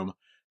the room.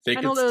 They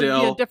could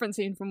still be a different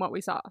scene from what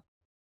we saw.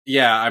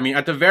 Yeah, I mean,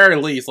 at the very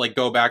least, like,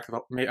 go back to the,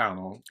 I don't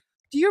know.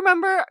 Do you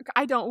remember?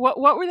 I don't. What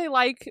were they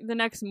like the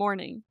next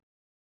morning?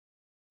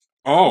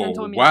 Oh,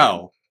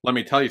 well, let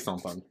me tell you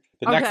something.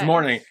 The next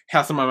morning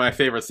has some of my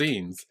favorite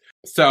scenes.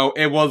 So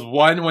it was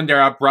one when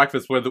they're at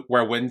breakfast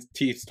where Wynn's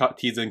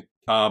teasing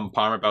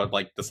Palmer about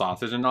like the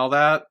sausage and all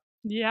that.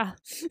 Yeah.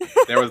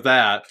 There was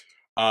that.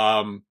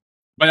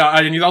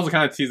 But he's also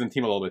kind of teasing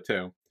Team a little bit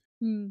too.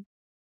 Hmm.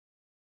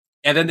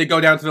 And then they go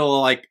down to the little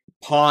like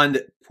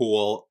pond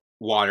pool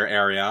water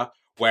area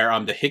where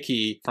the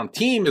hickey from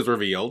Team is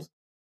revealed.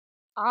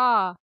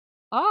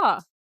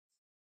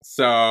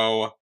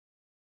 So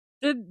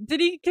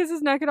did he kiss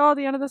his neck at all at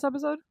the end of this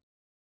episode?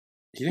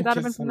 He didn't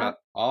kiss him at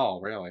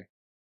all, really.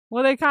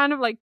 Well, they kind of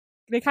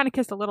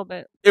kissed a little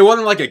bit. It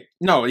wasn't like it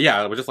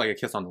was just like a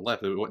kiss on the lip.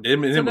 It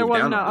didn't move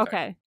down.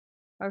 Okay.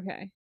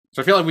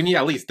 So I feel like we need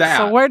at least that.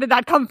 So where did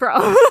that come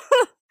from?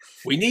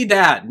 We need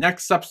that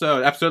next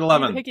episode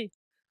 11. We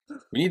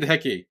need the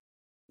hickey.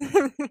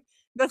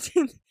 That's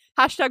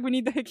hashtag. We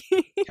need the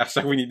hickey.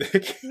 Hashtag. We need the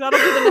hickey. That'll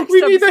be the next.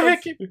 We need the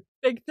hickey.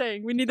 Big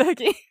thing. We need the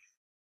hickey.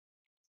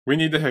 We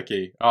need the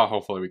hickey. Oh,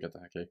 hopefully we get the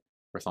hickey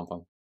or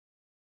something.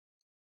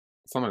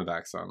 Something to that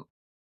extent.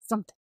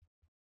 Something.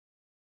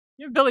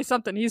 Give Billy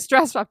something. He's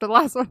stressed after the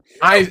last one.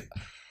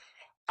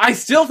 I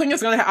still think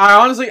it's gonna.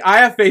 I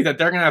have faith that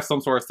they're gonna have some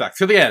sort of sex.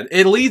 Because again,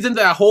 it leads into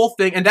that whole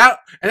thing, and that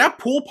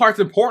pool part's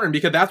important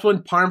because that's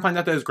when Parm finds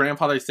out that his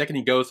grandfather is sick, and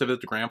he goes to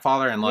visit the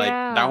grandfather, and like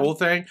that whole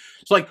thing.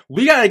 So like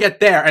we gotta get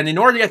there, and in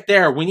order to get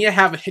there, we need to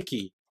have a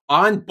hickey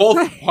on both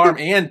Parm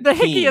and the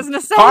Team. hickey is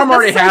necessary. Parm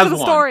already has one.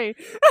 Story.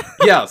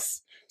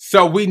 Yes,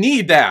 so we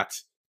need that.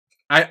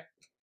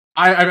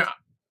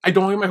 I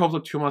don't get my hopes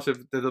up too much if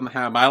it doesn't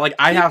happen.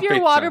 I have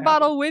your water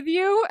bottle with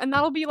you, and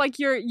that'll be like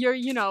your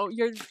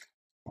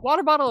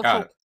water bottle of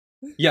hope.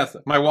 Yes,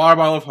 my water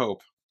bottle of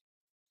hope.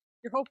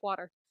 Your hope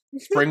water.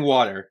 Spring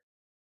water.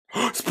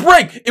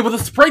 Spring! It was a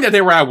spring that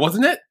they were at,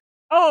 wasn't it?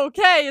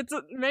 Okay,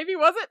 maybe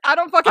was it? I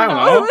don't fucking know.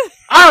 I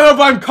don't know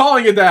if I'm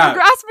calling it that.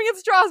 We're grasping at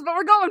straws, but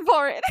we're going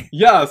for it.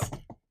 Yes,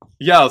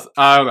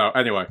 I don't know.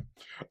 Anyway.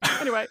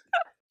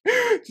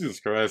 Jesus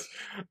Christ.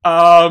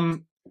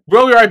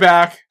 We'll be right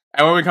back.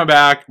 And when we come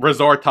back,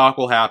 resort talk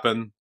will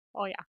happen.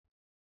 Oh, yeah.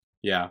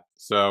 Yeah,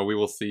 so we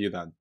will see you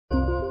then.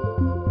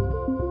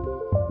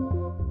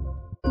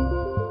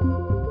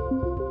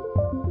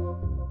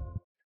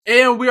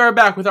 And we are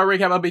back with our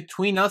recap of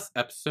Between Us,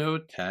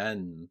 episode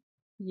 10.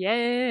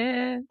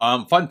 Yeah.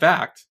 Fun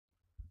fact.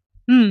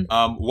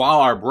 While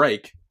our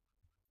break,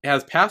 it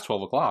has passed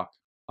 12 o'clock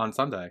on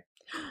Sunday.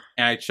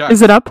 And I checked.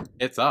 Is it up?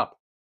 It's up.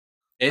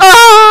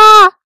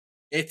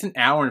 It's an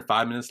hour and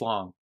 5 minutes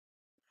long.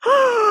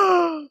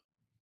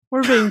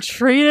 We're being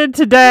treated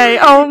today.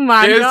 Oh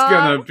my god. It's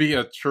gonna be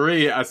a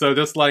treat. So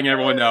just letting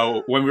everyone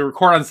know, when we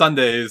record on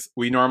Sundays,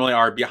 we normally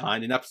are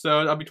behind an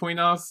episode of Between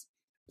Us.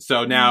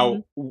 So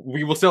now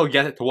we will still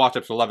get to watch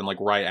episode 11 like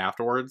right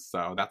afterwards.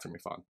 So that's gonna be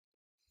fun.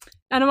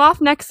 And I'm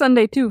off next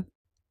Sunday too.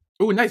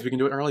 Ooh, nice. We can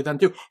do it early then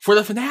too. For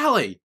the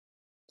finale.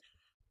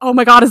 Oh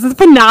my god, is this the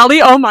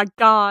finale? Oh my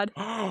god.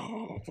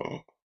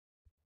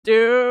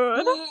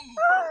 Dude.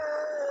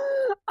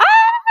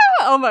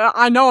 Oh my!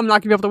 I know I'm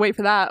not gonna be able to wait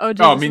for that. Oh,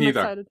 Jesus, me neither.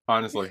 Excited.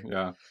 Honestly,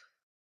 yeah.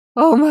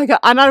 Oh my god!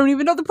 And I don't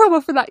even know the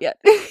promo for that yet.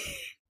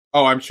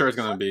 Oh, I'm sure it's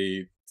gonna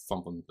be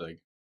something big.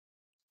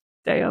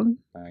 Damn.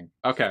 Dang.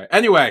 Okay.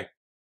 Anyway,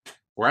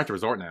 We're at the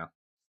resort now.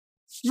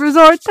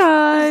 Resort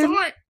time.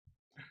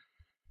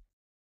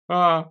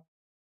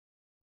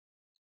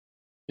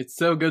 It's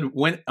so good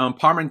when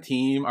Parm and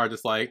team are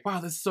just like,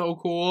 wow, this is so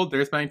cool.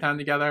 They're spending time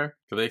together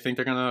because they think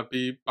they're gonna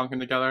be bunking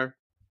together.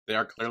 They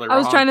are clearly wrong. I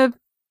was trying to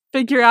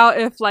figure out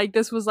if like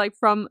this was like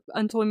from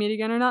Until We Meet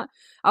Again or not.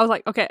 I was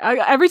like, okay.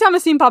 Every time a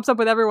scene pops up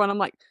with everyone, I'm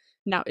like,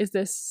 now is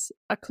this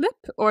a clip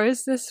or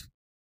is this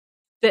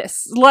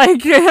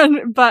like?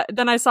 But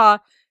then I saw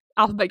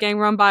Alphabet Gang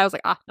run by. I was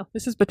like, no,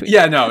 this is between.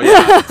 Yeah, no,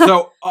 yeah.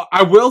 So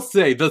I will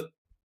say the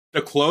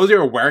clothes they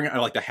were wearing,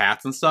 like the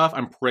hats and stuff,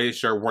 I'm pretty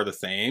sure were the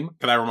same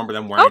because I remember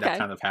them wearing that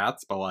kind of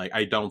hats. But like,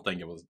 I don't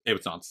think it was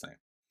not the same.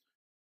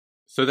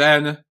 So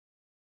then,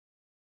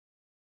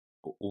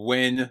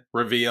 Win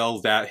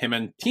reveals that him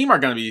and Team are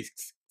going to be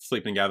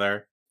sleeping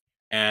together,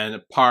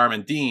 and Parm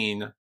and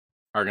Dean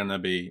are going to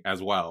be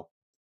as well.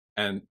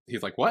 And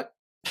he's like, "What?"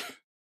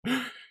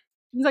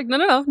 He's like,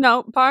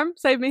 no, Parm,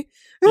 save me.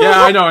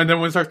 Yeah, I know. And then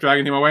Win starts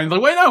dragging him away, and he's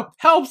like, "Wait, no,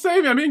 help,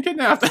 save me! I'm being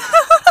kidnapped."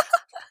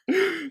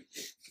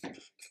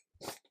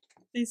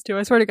 These two,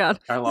 I swear to God.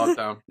 I love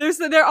them.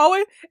 They're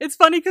always, it's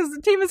funny because the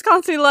team is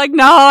constantly like,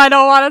 no, I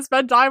don't want to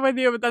spend time with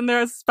you. But then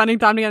they're spending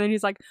time together and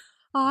he's like,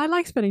 oh, I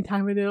like spending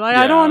time with you. Like,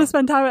 I don't want to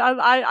spend time with,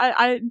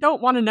 I don't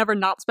want to never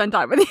not spend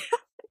time with you.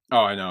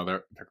 Oh, I know.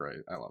 They're great.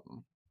 I love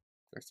them.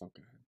 They're so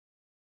good.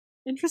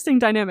 Interesting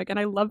dynamic. And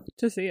I love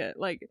to see it.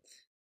 Like,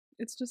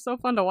 it's just so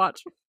fun to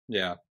watch.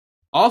 Yeah.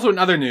 Also, in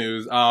other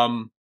news,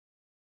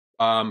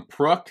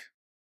 Prook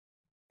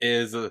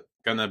is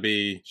gonna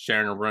be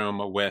sharing a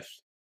room with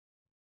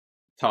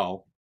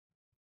Tull.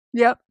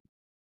 Yep.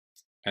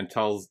 And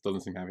Tull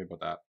doesn't seem happy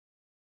about that.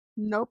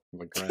 Nope.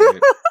 Like, great.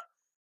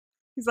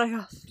 He's like,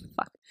 oh,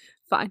 fuck.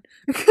 Fine.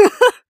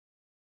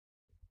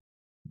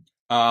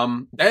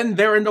 Then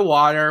they're in the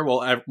water.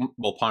 Well,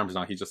 Parm's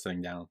not. He's just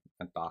sitting down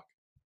at dock.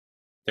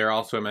 They're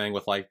all swimming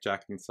with life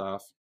jackets and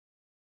stuff.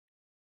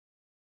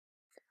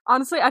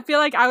 Honestly, I feel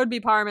like I would be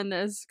Parm in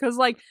this because,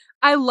 like,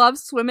 I love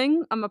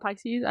swimming. I'm a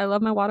Pisces. I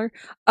love my water.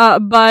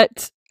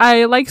 But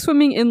I like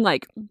swimming in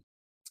like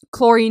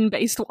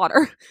chlorine-based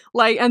water,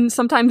 like, and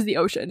sometimes the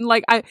ocean.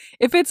 Like,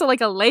 if it's like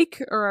a lake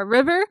or a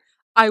river,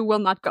 I will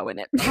not go in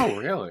it. Oh,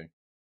 really?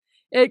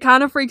 It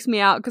kind of freaks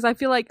me out because I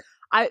feel like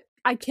I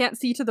can't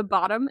see to the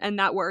bottom, and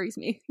that worries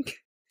me.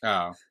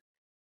 Oh.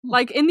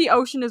 Like, in the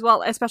ocean as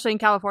well, especially in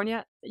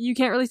California, you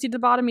can't really see to the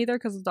bottom either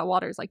because the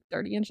water is like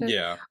dirty and shit.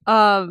 Yeah.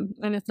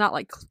 And it's not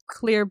like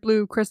clear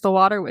blue crystal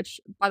water,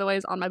 which, by the way,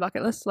 is on my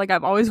bucket list. Like,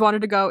 I've always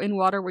wanted to go in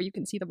water where you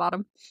can see the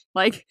bottom,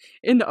 like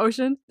in the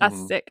ocean.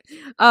 That's sick.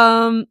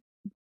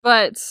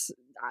 But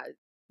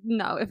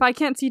no, if I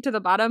can't see to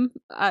the bottom,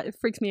 it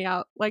freaks me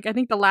out. Like, I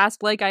think the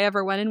last lake I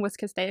ever went in was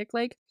Castaic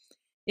Lake,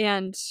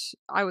 and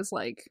I was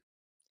like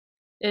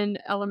in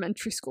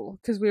elementary school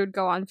because we would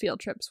go on field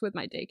trips with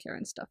my daycare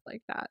and stuff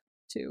like that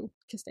to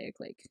Castaic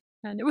Lake,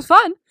 and it was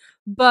fun.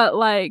 But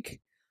like,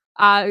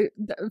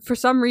 for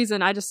some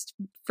reason, I just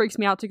freaks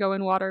me out to go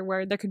in water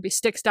where there could be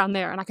sticks down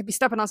there, and I could be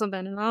stepping on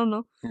something, and I don't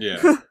know.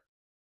 Yeah.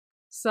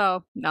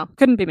 So no,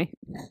 couldn't be me.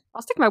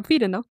 I'll stick my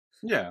feet in though.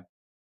 Yeah.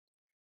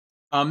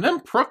 Then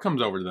Prook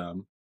comes over to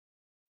them,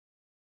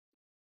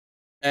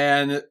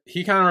 and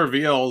he kind of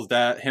reveals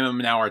that him and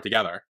now are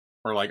together,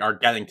 or like are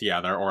getting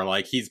together, or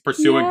like he's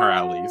pursuing her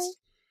at least.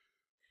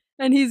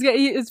 And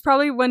it's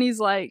probably when he's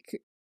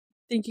like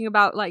thinking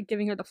about like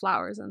giving her the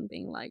flowers and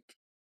being like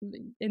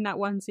in that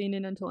one scene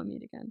in Until I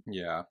Meet Again.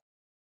 Yeah.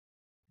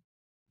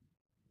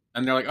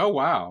 And they're like, oh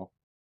wow,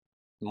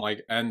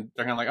 and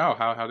they're kind of like, oh,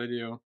 how did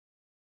you,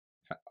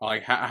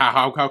 like,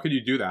 how could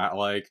you do that,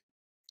 like.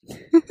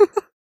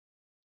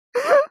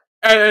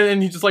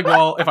 And he's just like,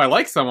 well, if I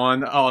like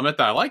someone, I'll admit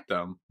that I like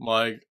them.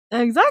 Like,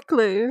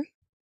 exactly.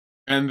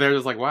 And they're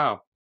just like,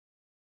 wow.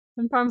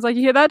 And Parm's like,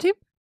 you hear that, team?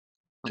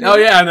 Oh,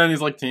 yeah. And then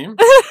he's like, team?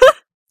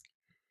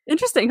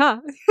 Interesting, huh?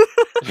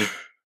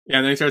 Yeah,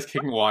 and then he starts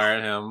kicking water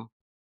at him.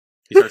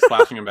 He starts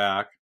slashing him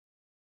back.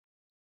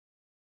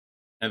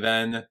 And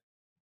then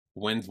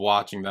Wynn's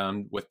watching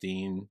them with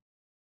Dean.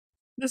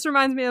 This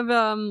reminds me of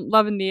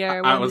Love in the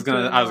Air. I was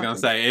gonna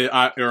say it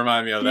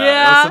reminded me of that.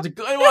 Yeah. It was such a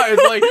good one.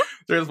 It's like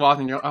they're just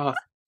watching. You go, oh,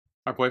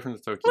 our boyfriends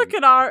are so cute. Look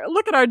at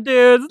our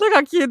dudes. Look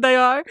how cute they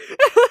are.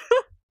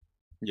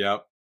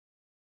 Yep.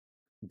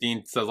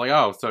 Dean says like,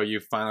 "Oh, so you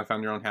finally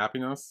found your own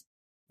happiness?"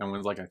 And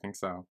Wynn's like, "I think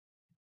so."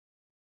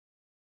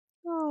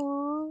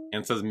 Aww.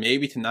 And says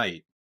maybe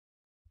tonight.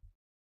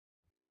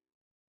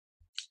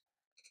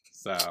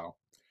 So.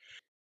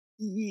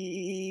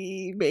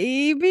 Maybe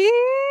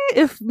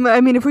if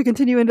we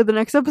continue into the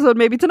next episode,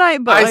 maybe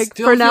tonight. But like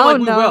for now,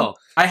 we will.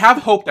 I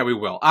have hope that we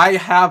will. I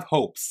have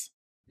hopes.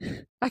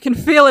 I can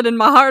feel it in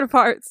my heart of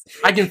hearts.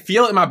 I can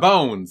feel it in my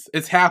bones.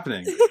 It's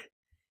happening.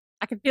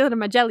 I can feel it in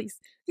my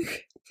jellies.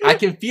 I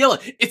can feel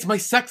it. It's my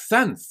sixth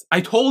sense. I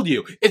told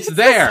you. It's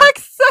there.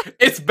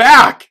 It's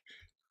back.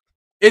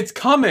 It's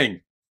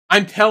coming.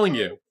 I'm telling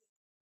you.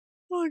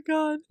 Oh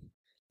God.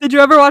 Did you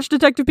ever watch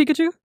Detective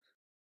Pikachu?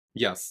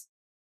 Yes.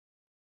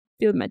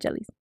 Feel it in my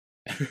jellies.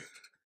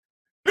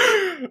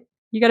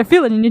 You gotta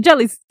feel it in your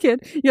jellies, kid.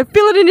 You gotta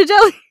feel it in your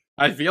jelly.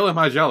 I feel in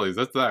my jellies.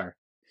 It's there.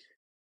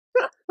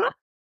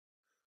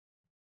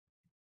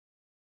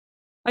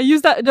 I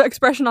use that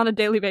expression on a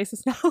daily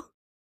basis now.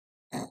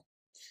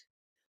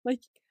 Like,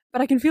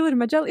 but I can feel it in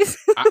my jellies.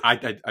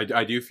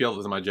 I do feel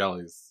this in my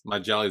jellies. My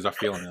jellies are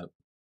feeling it.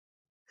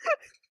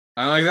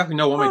 I don't exactly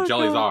know what my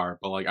jellies are,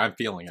 but like I'm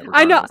feeling it.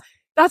 I know.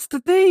 That's the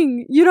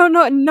thing. You don't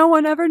know. No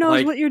one ever knows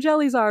Like- what your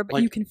jellies are, but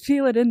like- you can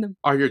feel it in them.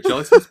 Are your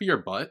jellies supposed to be your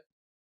butt?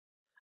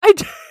 I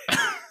d-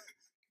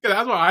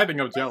 That's what I think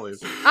of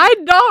jellies. I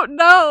don't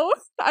know.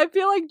 I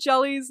feel like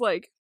jellies,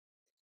 like,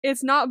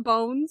 it's not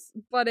bones,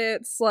 but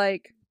it's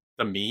like,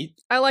 The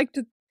meat? I like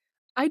to.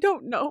 I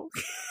don't know.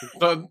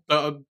 The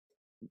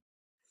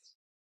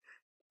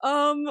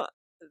Bone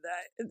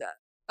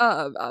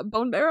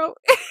marrow.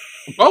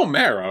 bone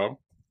marrow?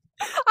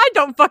 I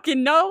don't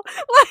fucking know.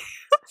 Like,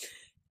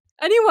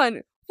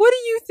 anyone, what do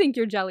you think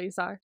your jellies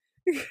are?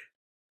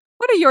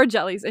 What are your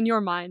jellies in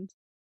your mind?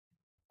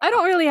 I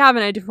don't really have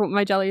an idea for what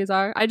my jellies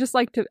are. I just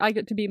like to. I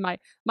get to be my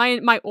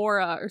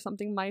aura or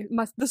something. My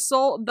the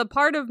soul, the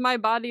part of my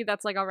body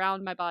that's like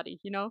around my body.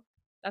 You know,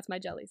 that's my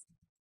jellies.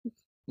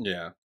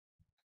 Yeah.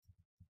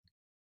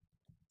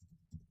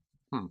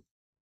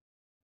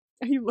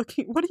 Are you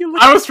looking? What are you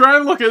looking? I was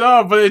trying to look it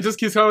up, but it just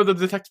keeps coming with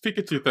the Detective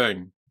Pikachu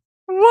thing.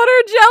 What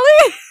are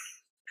jellies?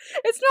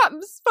 It's not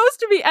supposed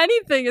to be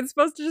anything. It's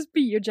supposed to just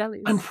be your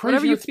jellies. I'm pretty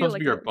Whatever sure you it's feel supposed like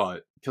to be your it is.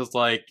 butt. Because,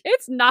 like...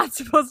 It's not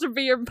supposed to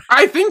be your butt.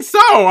 I think so!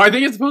 I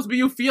think it's supposed to be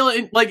you feel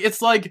it. Like,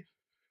 it's like...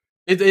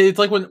 It's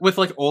like when with,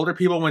 like, older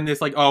people, when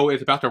it's like, oh,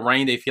 it's about to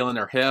rain, they feel in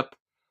their hip.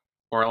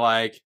 Or,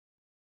 like...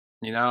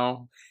 You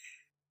know?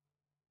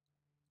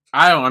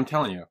 I don't know, I'm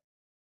telling you.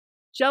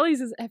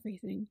 Jellies is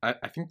everything. I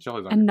think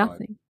jellies are And your butt.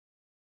 nothing.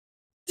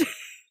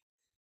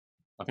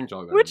 I think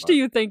jellies are Which your do butt.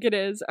 you think it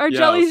is? Are Yes.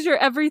 jellies your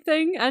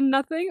everything and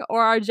nothing?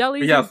 Or are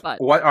jellies your Yes,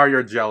 butt? what are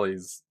your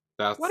jellies?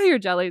 That's... What are your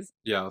jellies?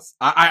 Yes.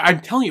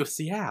 I'm telling you, it's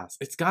the ass.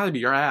 It's gotta be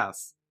your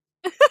ass.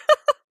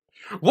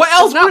 What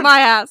else It's not would... my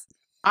ass.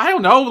 I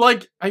don't know,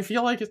 like, I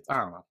feel like it's... I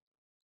don't know.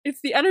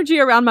 It's the energy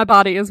around my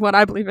body is what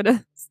I believe it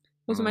is.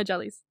 Those are my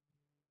jellies.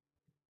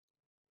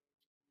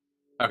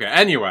 Okay,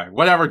 anyway,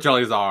 whatever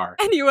jellies are.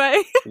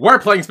 Anyway. We're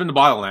playing Spin the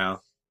Bottle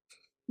now.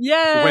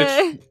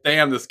 Yay! Which,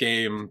 damn, this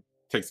game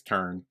takes a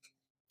turn.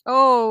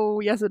 Oh,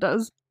 yes it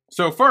does.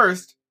 So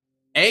first,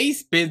 A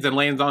spins and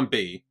lands on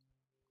B.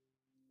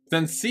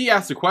 Then C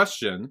asks a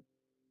question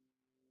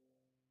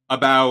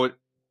about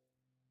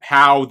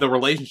how the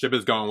relationship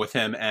is going with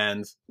him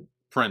and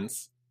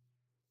Prince.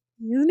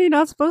 Isn't he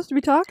not supposed to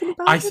be talking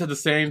about I it? said the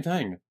same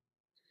thing.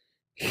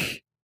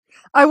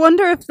 I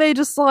wonder if they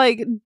just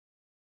like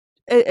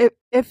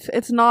if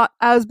it's not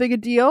as big a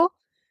deal,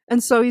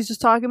 and so he's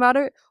just talking about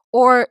it,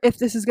 or if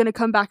this is going to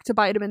come back to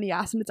bite him in the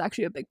ass, and it's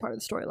actually a big part of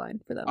the storyline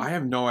for them. I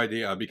have no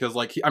idea because,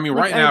 like, I mean,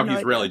 Like, right I have now no he's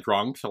idea. really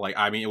drunk, so like,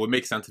 I mean, it would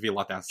make sense if he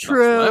let that stuff slip.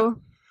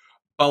 True.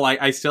 But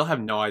like, I still have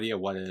no idea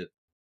what it,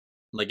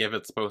 like, if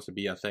it's supposed to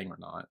be a thing or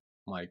not.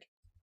 Like,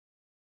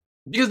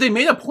 because they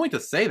made a point to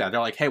say that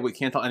they're like, "Hey, we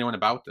can't tell anyone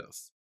about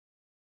this."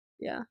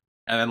 Yeah.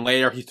 And then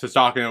later he's just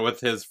talking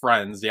with his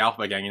friends, the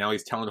Alpha Gang, and now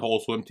he's telling the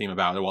whole swim team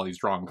about it while he's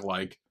drunk.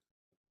 Like,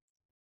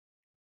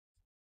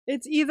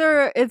 It's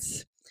either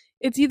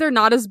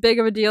not as big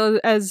of a deal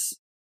as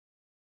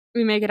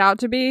we make it out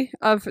to be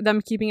of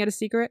them keeping it a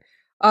secret,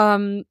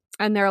 and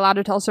they're allowed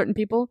to tell certain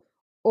people,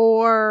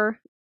 or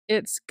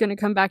it's gonna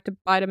come back to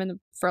bite them in the,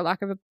 for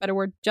lack of a better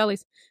word,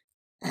 jellies.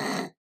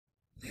 see,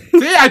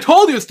 I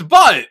told you it's the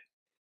butt.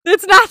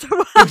 It's not the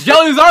The one.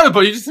 jellies are the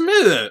butt. You just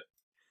admitted it.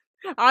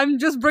 I'm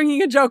just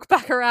bringing a joke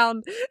back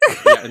around.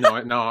 Yeah, no.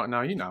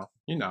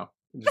 You know,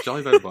 the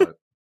jellies are the butt.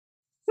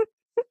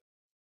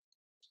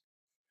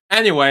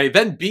 Anyway,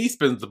 then B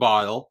spins the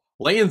bottle,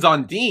 lands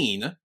on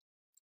Dean,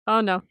 Oh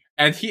no.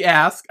 and he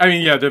asks. I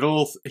mean, yeah,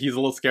 he's a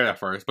little scared at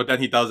first, but then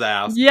he does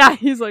ask. Yeah,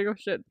 he's like, oh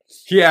shit.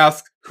 He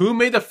asks, "Who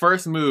made the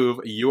first move,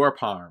 you or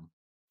Parm?"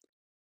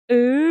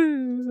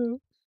 Ooh.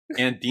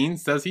 And Dean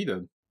says he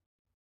did.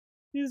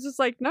 He's just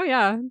like, no,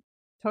 yeah,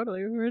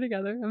 totally. We're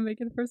together. I made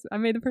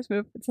the first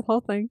move. It's the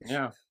whole thing.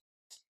 Yeah.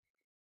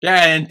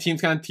 Yeah, and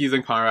Team's kind of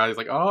teasing Conrad. He's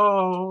like,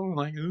 "Oh,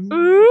 like,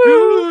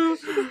 Ooh.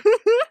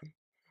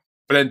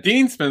 But then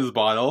Dean spins the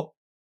bottle,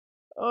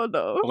 Oh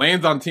no.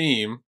 lands on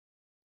Team,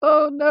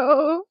 Oh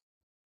no.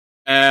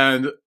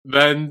 and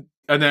then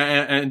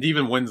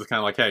even Wynn's kind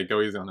of like, "Hey,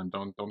 go easy on him.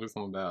 Don't do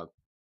something bad."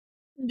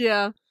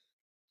 Yeah.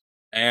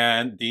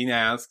 And Dean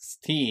asks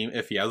Team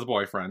if he has a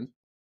boyfriend.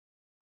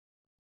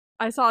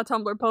 I saw a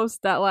Tumblr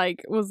post that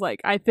like was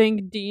like, I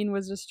think Dean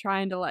was just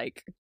trying to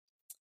like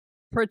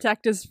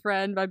protect his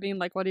friend by being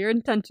like, what are your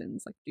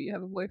intentions? Like, do you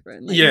have a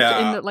boyfriend? Like,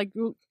 Yeah. in the like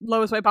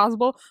lowest way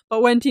possible.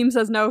 But when Team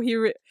says no,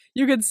 you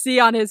could see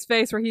on his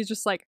face where he's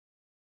just like,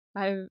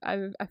 I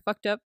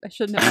fucked up. I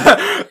shouldn't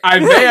have. I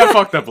may have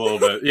fucked up a little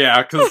bit.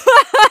 Yeah,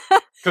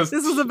 because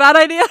This was a bad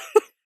idea.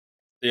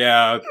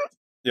 yeah,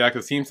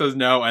 because Team says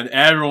no, and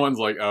everyone's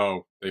like,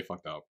 "Oh, they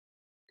fucked up.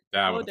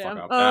 That Oh was a fuck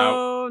damn. up.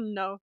 Oh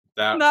no.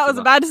 That That was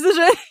a bad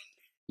decision.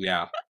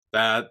 Yeah,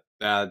 that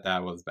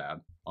was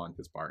bad on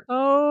his part.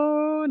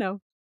 Oh no.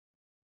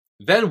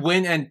 Then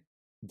Wynn and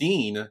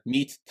Dean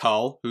meets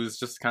Tull, who's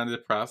just kind of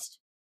depressed.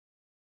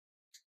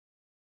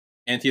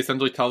 And he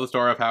essentially tells the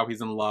story of how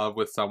he's in love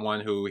with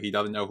someone who he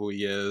doesn't know who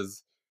he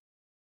is.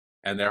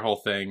 And their whole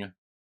thing.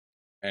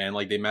 And,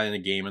 like, they met in a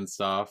game and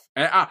stuff.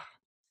 And,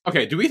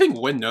 okay, do we think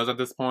Wynn knows at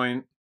this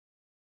point?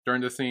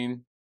 During this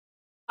scene?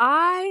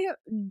 I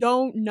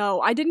don't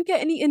know. I didn't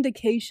get any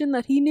indication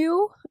that he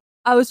knew.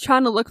 I was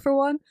trying to look for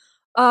one.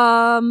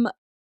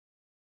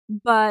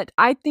 But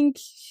I think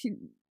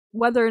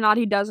whether or not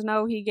he does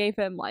know, he gave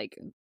him, like,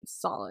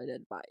 solid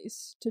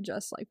advice to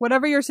just, like,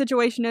 whatever your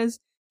situation is,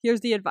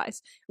 here's the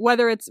advice.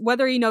 Whether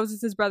he knows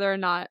it's his brother or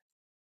not,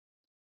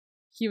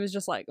 he was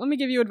just like, let me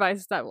give you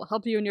advice that will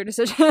help you in your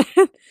decision.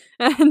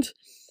 And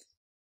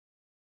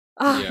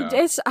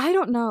I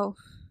don't know.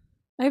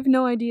 I have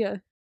no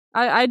idea.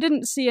 I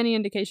didn't see any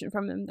indication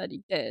from him that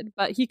he did,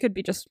 but he could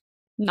be just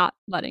not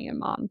letting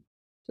him on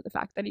to the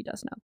fact that he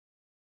does know.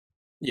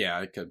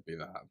 Yeah, it could be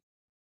that.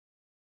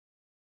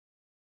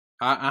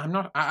 I'm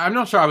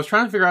not sure. I was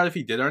trying to figure out if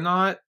he did or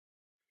not.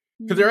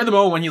 Because there at the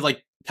moment when he's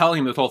like telling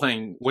him this whole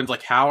thing, Wynn's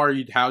like, how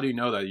do you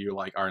know that you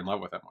like are in love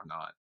with him or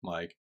not?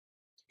 Like,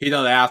 he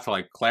does ask to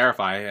like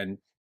clarify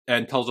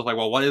and tells us like,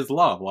 well, what is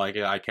love? Like,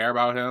 I care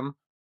about him.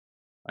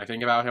 I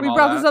think about him. We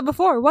brought this up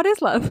before. What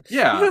is love?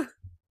 Yeah.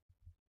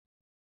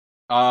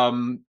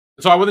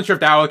 So I wasn't sure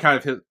if that was kind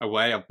of his a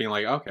way of being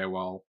like, okay,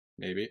 well,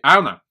 maybe. I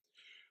don't know.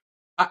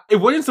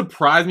 It wouldn't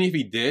surprise me if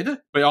he did,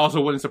 but it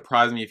also wouldn't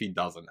surprise me if he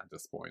doesn't at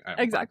this point.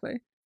 Exactly.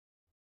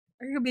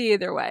 It could be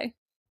either way.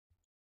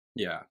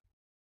 Yeah.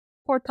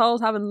 Poor Tull's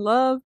having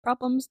love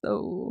problems,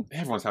 though.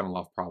 Everyone's having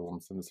love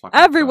problems in this fucking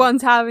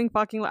Everyone's having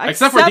fucking love.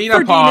 Except for Dean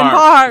and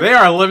Parr. They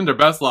are living their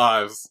best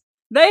lives.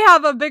 They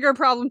have a bigger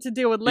problem to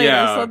deal with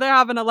later, so they're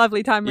having a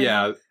lovely time right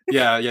now.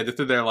 Yeah. This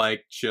is their,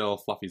 like, chill,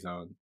 fluffy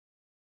zone.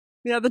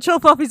 Yeah, the chill,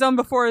 fluffy zone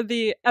before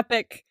the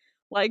epic,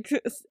 like,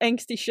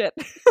 angsty shit.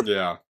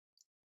 Yeah.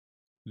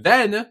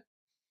 Then,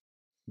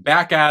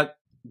 back at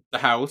the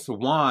house,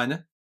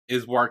 Juan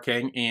is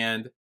working,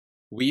 and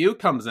Ryu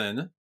comes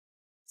in,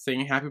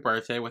 singing happy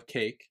birthday with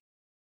cake.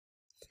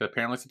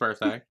 Apparently it's his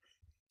birthday.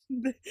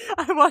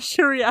 I watched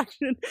your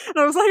reaction, and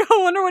I was like, I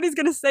wonder what he's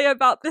going to say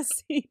about this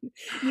scene.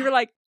 And you were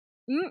like,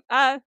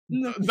 no.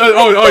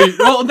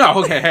 Well, no,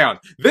 okay, hang on.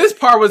 This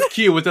part was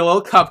cute with the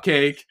little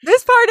cupcake.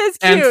 This part is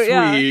cute, and sweet,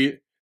 yeah.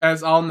 and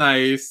it's all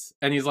nice,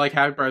 and he's like,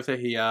 happy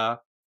birthday, Hia.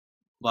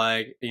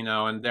 Like, you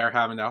know, and they're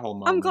having that whole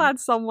moment. I'm glad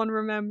someone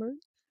remembered.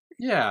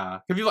 Yeah.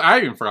 I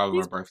even forgot it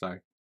was my birthday.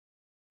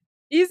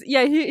 He's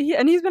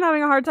been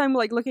having a hard time,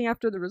 like, looking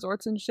after the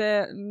resorts and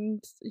shit,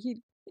 and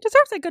he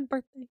deserves a good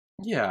birthday.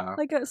 Yeah.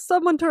 Like,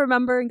 someone to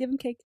remember and give him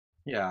cake.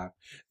 Yeah.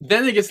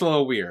 Then it gets a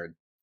little weird.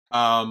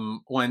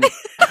 When...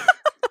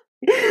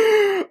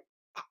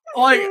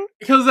 like,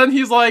 because then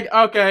he's like,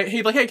 okay,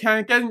 he's like, hey, can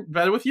I get in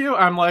bed with you?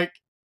 I'm like,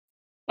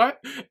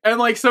 what? And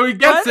like, so he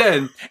gets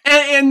in,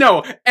 and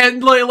no,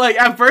 and like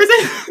at first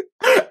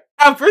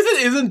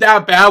it isn't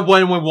that bad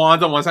when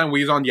Juan's on one side and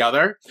Wee's on the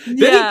other.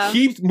 Then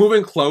he keeps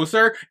moving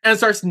closer and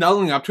starts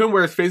snuggling up to him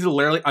where his face is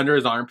literally under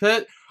his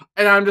armpit,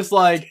 and I'm just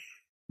like,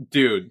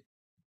 dude,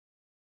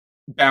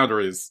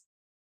 boundaries.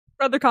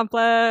 Brother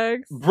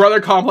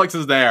complex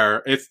is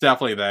there. It's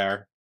definitely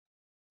there.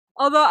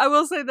 Although I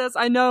will say this,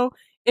 I know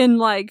in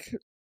like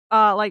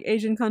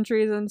Asian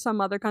countries and some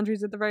other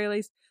countries at the very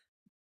least,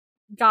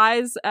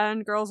 guys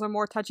and girls are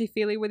more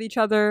touchy-feely with each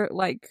other,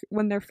 like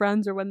when they're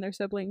friends or when they're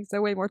siblings.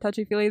 They're way more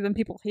touchy-feely than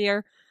people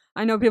here.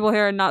 I know people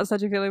here are not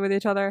touchy-feely with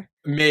each other.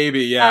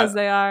 Maybe, yeah. As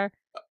they are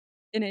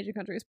in Asian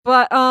countries.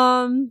 But,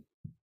 at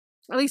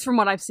least from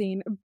what I've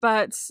seen.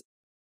 But,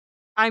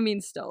 I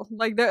mean, still.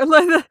 Like, there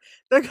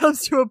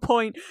comes to a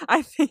point,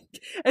 I think.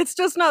 It's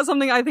just not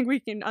something I think we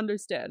can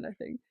understand, I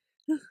think.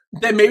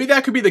 Then maybe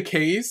that could be the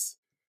case.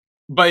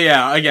 But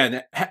yeah,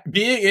 again,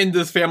 being in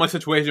this family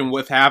situation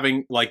with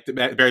having, like,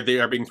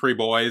 there being 3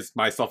 boys,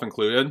 myself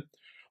included,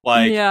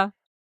 like,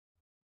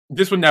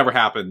 this would never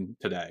happen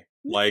today.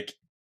 Like,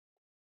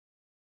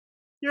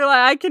 you're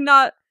like,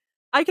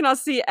 I cannot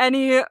see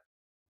any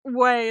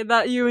way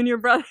that you and your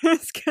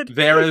brothers could.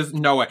 There is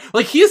no way.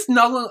 Like, he's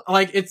not,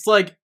 like, it's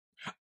like,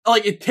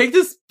 take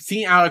this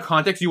scene out of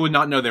context, you would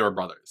not know they were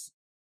brothers.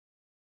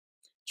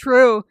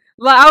 True.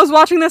 Like, I was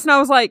watching this and I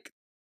was like,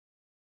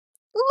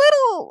 a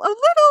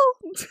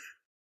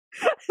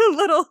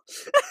little.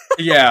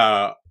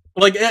 Yeah.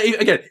 Like,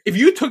 again, if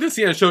you took this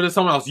scene and showed it to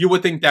someone else, you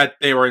would think that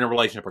they were in a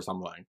relationship or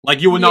something.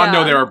 Like, you would not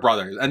know they were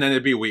brothers, and then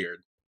it'd be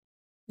weird.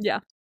 Yeah,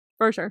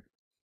 for sure.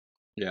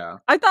 Yeah.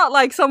 I thought,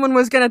 like, someone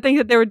was gonna think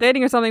that they were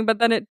dating or something, but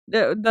then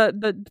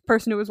the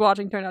person who was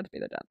watching turned out to be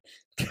their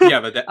dad.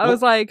 Yeah, but I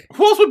was like,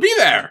 who else would be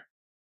there?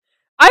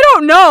 I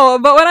don't know,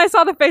 but when I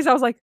saw the face, I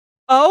was like,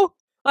 oh.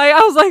 Like, I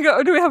was like,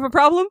 oh, do we have a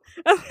problem?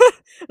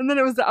 And then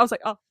I was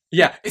like, oh.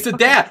 Yeah, it's a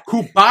dad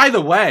who, by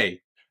the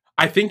way,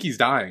 I think he's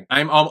dying.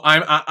 I'm more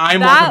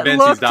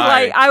convinced he's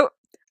dying. Like,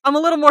 I'm a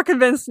little more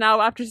convinced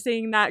now after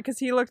seeing that, because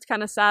he looked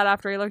kind of sad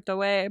after he looked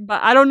away.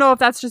 But I don't know if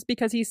that's just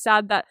because he's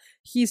sad that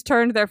he's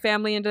turned their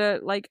family into,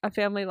 like, a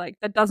family, like,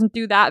 that doesn't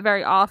do that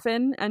very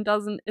often and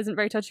isn't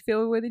very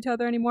touchy-feely with each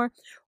other anymore,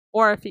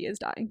 or if he is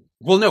dying.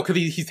 Well, no, because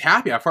he's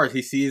happy at first.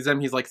 He sees them,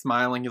 he's like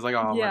smiling, he's like,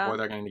 oh Yeah. my boy,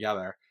 they're getting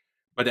together.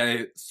 But then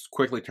it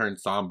quickly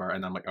turns somber,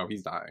 and I'm like, oh,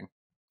 he's dying.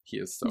 He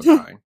is so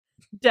dying.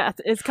 Death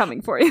is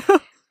coming for you.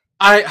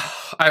 Okay,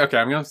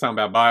 I'm gonna sound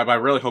bad, but I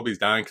really hope he's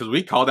dying, because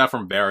we called that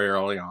from very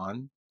early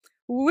on.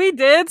 We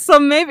did, so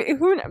maybe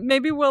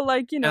we'll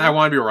like, you know. And I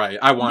want to be right.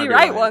 I want to be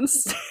right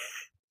once.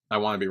 I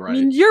want to be right. I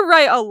mean, you're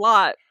right a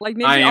lot. Like,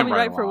 maybe I'll be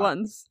right for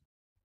once.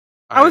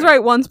 I was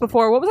right once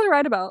before. What was I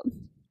right about?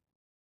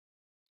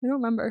 I don't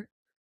remember.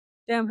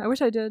 Damn, I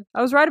wish I did.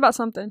 I was right about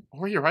something.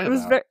 What were you right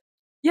about?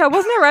 Yeah,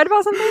 wasn't I right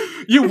about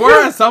something? You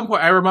were at some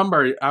point. I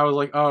remember. I was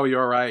like, oh,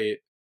 you're right.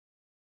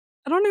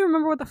 I don't even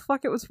remember what the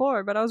fuck it was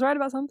for, but I was right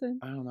about something.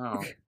 I don't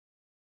know.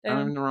 I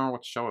don't even remember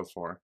what the show was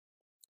for.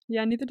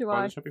 Yeah, neither do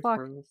I.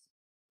 Fuck.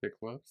 The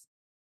eclipse?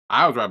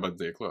 I was right about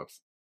the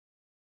eclipse.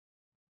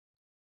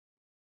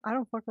 I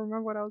don't fucking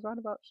remember what I was right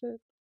about. Shit.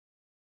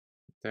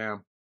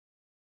 Damn.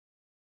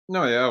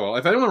 No, yeah, well,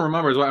 if anyone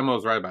remembers what Emma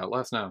was right about,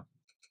 let us know.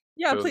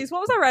 Yeah, please.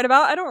 What was I right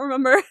about? I don't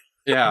remember.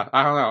 Yeah,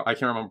 I don't know. I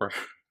can't remember.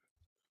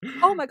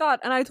 Oh my god,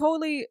 and I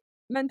totally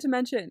meant to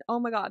mention, oh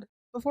my god,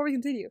 before we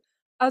continue,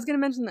 I was gonna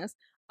mention this.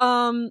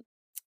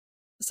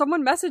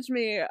 Someone messaged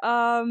me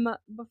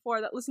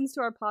before that listens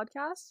to our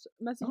podcast,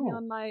 messaged me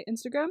on my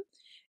Instagram,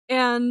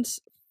 and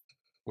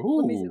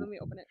let me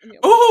open it.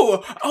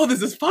 Oh,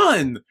 this is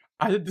fun.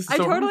 This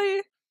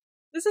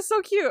is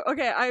so cute.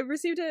 Okay, I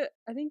received it,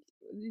 I think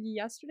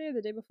yesterday or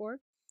the day before.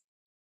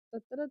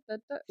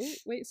 Ooh,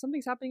 wait,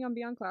 something's happening on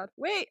Beyond Cloud.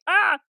 Wait,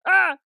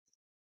 the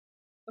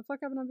fuck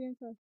happened on Beyond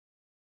Cloud?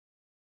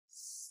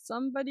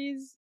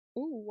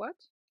 What?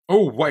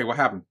 Oh, wait, what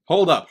happened?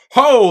 Hold up.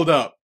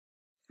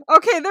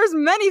 Okay, there's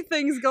many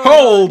things going on.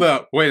 Hold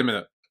up. Wait a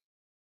minute.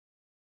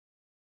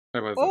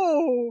 Wait,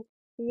 what?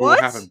 What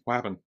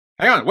happened?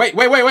 Hang on. Wait.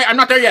 I'm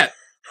not there yet.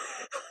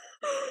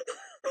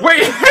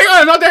 Wait, hang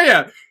on. I'm not there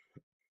yet.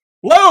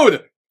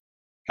 Load.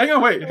 Hang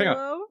on. Hang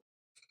on.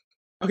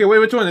 Okay, wait,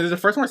 which one? Is it the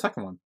first one or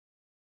second one?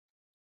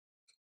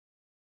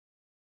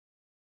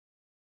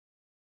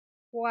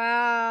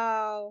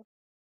 Wow.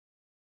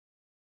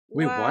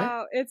 Wait,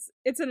 what?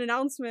 It's an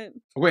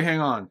announcement. Wait, hang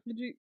on.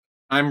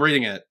 I'm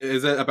reading it.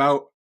 Is it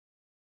about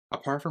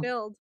apart from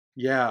build?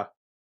 Yeah.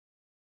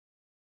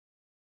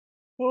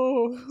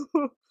 Oh.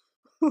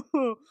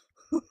 Oh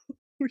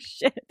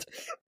shit.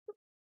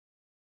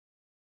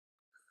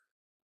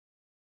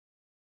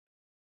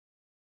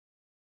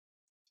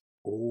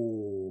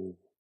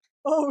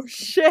 Oh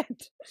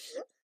shit.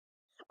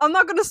 I'm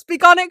not gonna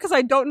speak on it because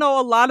I don't know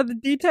a lot of the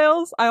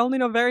details. I only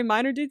know very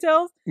minor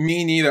details.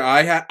 Me neither.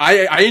 I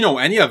didn't know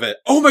any of it.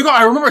 Oh my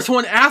god, I remember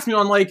someone asked me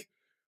on like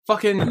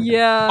fucking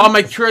on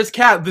my Curious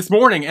Cat this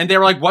morning, and they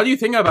were like, "What do you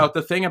think about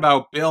the thing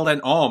about Build and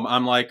Ohm?"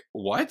 I'm like,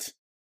 "What?"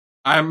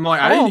 I'm like,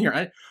 I didn't hear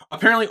it.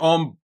 Apparently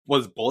Ohm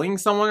was bullying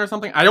someone or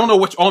something. I don't know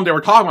which Ohm they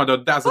were talking about,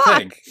 though. That's the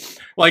thing.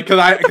 Like,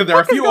 because there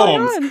are a few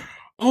Ohms.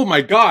 Oh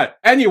my god.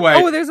 Anyway.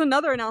 Oh, there's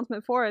another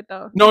announcement for it,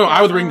 though. No,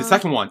 I was reading the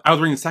second one.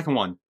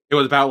 It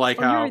was about like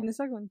how. You're reading the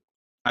second one.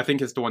 I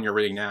think it's the one you're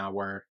reading now,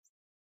 where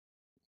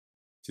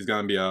she's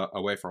gonna be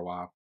away for a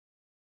while.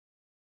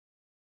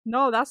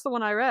 No, that's the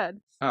one I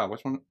read. Oh,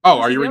 which one? Oh,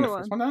 are you reading the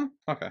first one then?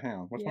 Okay, hang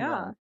on. Which one?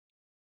 Yeah.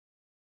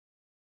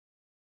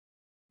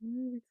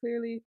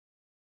 Clearly,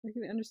 I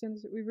can understand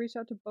this. We've reached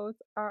out to both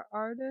our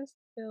artist,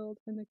 Build,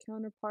 and the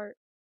counterpart,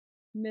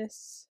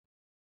 Miss.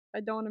 I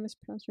don't want to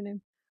mispronounce her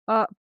name.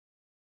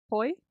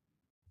 Poi?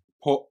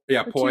 Poi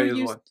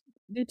is what?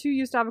 The two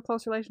used to have a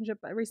close relationship,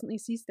 but recently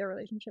ceased their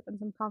relationship, and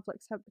some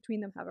conflicts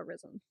between them have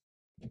arisen.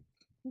 Oh,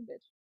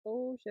 bitch.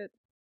 Oh, shit.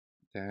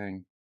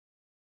 Dang.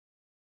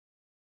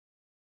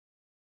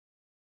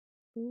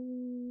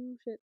 Oh,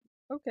 shit.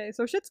 Okay,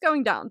 so shit's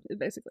going down,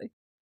 basically.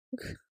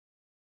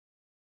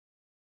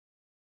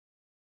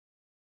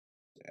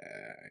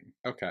 Dang.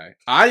 Okay.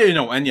 I didn't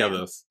know any of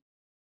this.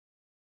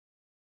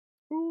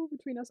 Ooh,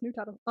 between us, new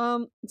title.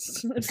 I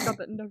just got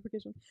that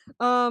notification.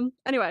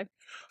 Anyway.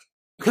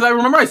 Because I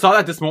remember I saw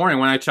that this morning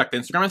when I checked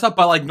Instagram and stuff,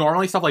 but like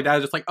normally stuff like that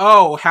is just like,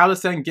 oh, how to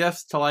send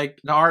gifts to like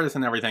the artists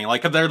and everything.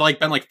 Like, cause there like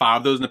been like 5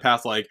 of those in the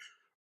past like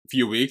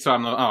few weeks. So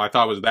I'm like, oh, I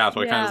thought it was that,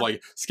 so I kind of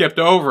like skipped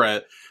over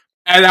it.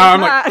 And now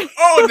I'm like,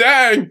 oh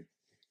dang.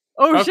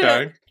 Oh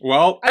shit.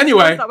 Well,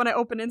 anyway. I that when I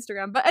opened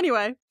Instagram, but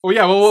anyway. Well,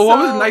 yeah. Well, what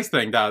was the nice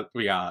thing that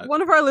we got?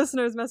 One of our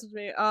listeners messaged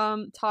me.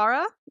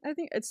 Tara, I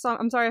think it's.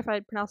 I'm sorry if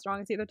I pronounced it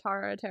wrong. It's either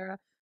Tara or Tara.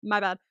 My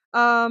bad.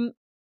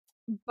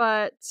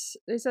 But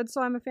they said,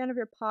 so I'm a fan of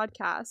your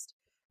podcast,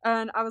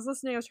 and I was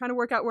listening. I was trying to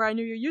work out where I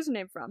knew your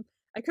username from.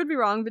 I could be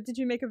wrong, but did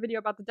you make a video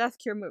about the Death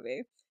Cure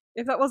movie?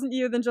 If that wasn't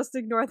you, then just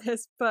ignore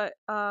this. But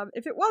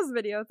if it was a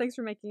video, thanks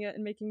for making it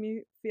and making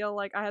me feel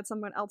like I had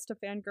someone else to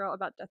fangirl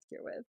about Death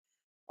Cure with.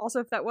 Also,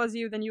 if that was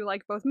you, then you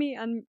like both me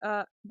and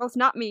both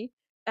not me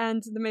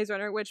and the Maze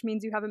Runner, which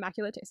means you have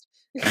immaculate taste.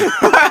 And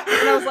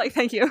I was like,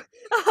 thank you.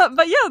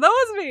 But yeah, that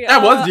was me.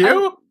 That was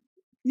you?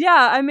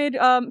 I made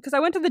because I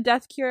went to the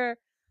Death Cure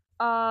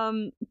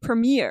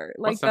premiere,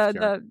 like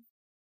the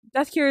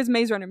Death Cure's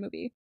Maze Runner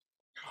movie.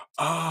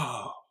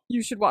 Oh.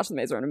 You should watch the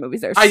Maze Runner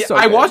movies. They're I so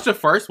good. watched the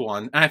first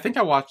one, and I think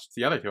I watched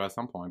the other two at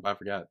some point, but I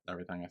forget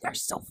everything. I think. They're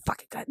so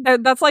fucking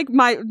good. That's like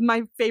my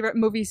favorite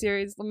movie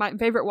series, my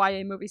favorite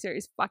YA movie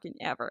series fucking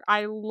ever.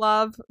 I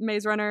love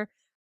Maze Runner.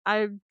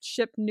 I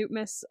ship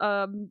Newtmas,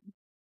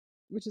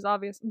 which is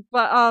obvious,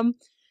 but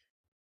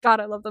God,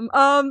 I love them.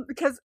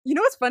 Because you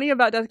know what's funny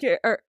about Death Cure,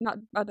 or not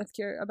about Death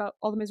Cure, about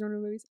all the Maze Runner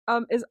movies,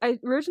 is I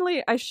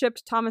originally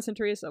shipped Thomas and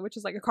Teresa, which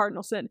is like a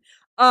cardinal sin.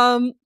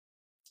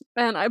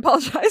 And I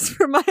apologize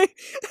for my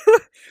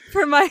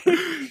for my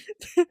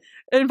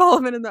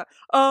involvement in that.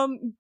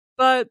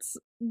 But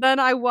then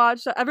I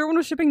watched everyone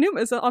was shipping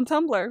Newtmas on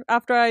Tumblr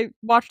after I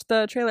watched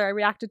the trailer. I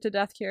reacted to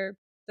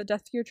the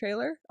Death Cure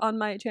trailer on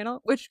my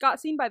channel, which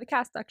got seen by the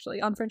cast actually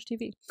on French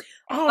TV.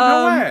 Oh,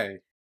 no way!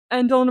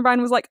 And Dylan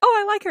O'Brien was like, "Oh,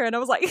 I like her," and I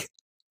was like,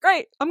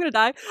 "Great, I'm gonna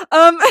die."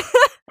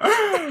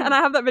 And I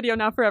have that video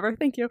now forever.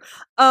 Thank you.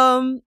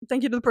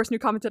 Thank you to the person who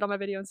commented on my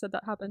video and said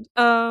that happened.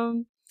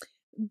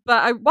 But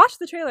I watched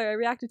the trailer, I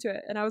reacted to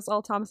it, and I was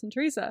all Thomas and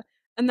Teresa.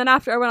 And then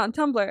after I went on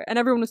Tumblr, and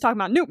everyone was talking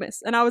about Newtmas,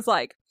 and I was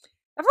like,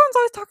 everyone's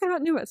always talking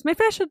about Newtmas.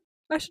 Maybe I should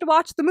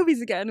watch the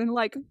movies again and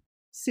like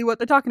see what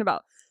they're talking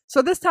about.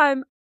 So this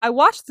time I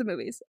watched the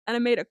movies, and I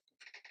made a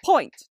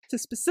point to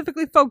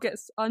specifically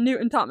focus on Newt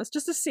and Thomas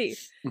just to see.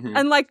 Mm-hmm.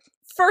 And like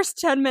first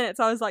 10 minutes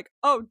I was like,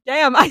 oh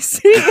damn, I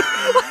see.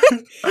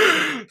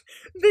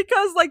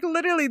 Because like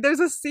literally there's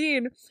a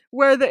scene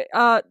where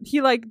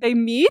they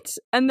meet,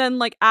 and then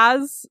like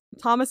as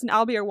Thomas and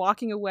Albie are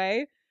walking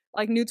away,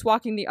 like Newt's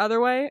walking the other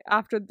way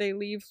after they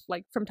leave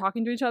like from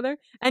talking to each other,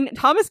 and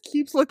Thomas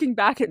keeps looking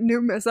back at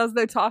Newtmas as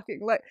they're talking,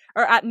 like,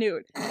 or at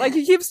Newt, like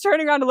he keeps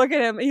turning around to look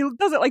at him, and he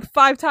does it like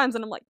 5 times,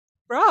 and I'm like,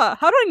 bruh,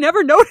 how did I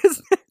never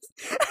notice this?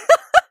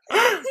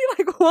 He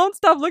like won't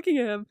stop looking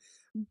at him.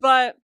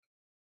 But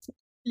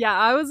yeah,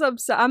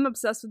 I'm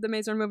obsessed with the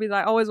Maze Runner movies.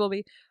 I always will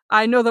be.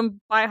 I know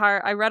them by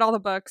heart. I read all the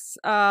books.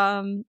 So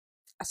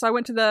I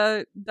went to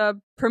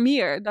the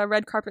premiere, the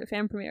red carpet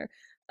fan premiere,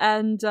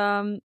 and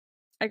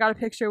I got a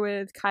picture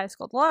with Kaya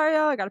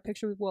Scodelario. I got a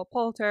picture with Will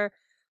Poulter.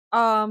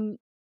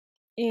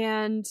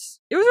 And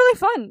it was really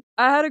fun.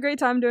 I had a great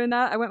time doing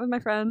that. I went with my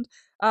friend.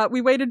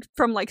 We waited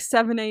from like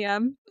 7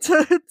 a.m.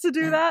 to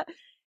do that.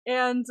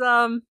 And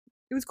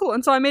it was cool.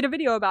 And so I made a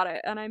video about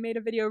it. And I made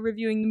a video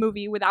reviewing the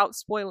movie without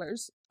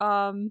spoilers.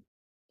 And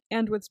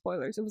with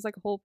spoilers. It was like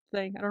a whole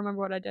thing. I don't remember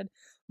what I did.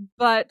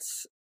 But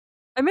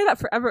I made that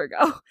forever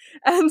ago.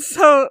 And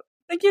so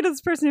thank you to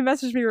this person who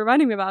messaged me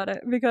reminding me about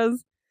it,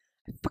 because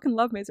I fucking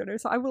love Maze Runner.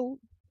 So I will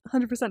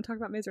 100% talk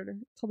about Maze Runner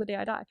till the day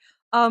I die.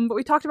 But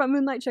we talked about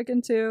Moonlight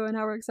Chicken too, and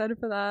how we're excited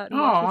for that.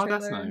 Oh,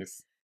 that's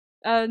nice.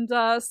 And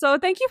so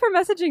thank you for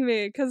messaging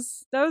me,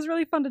 because that was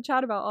really fun to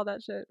chat about all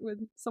that shit with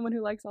someone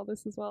who likes all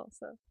this as well.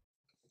 So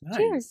nice.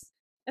 Cheers.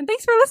 And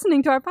thanks for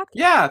listening to our podcast.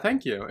 Yeah,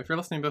 thank you. If you're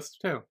listening to this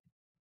too.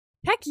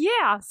 Heck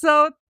yeah.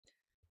 So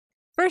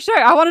for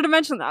sure, I wanted to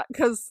mention that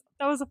because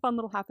that was a fun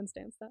little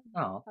happenstance that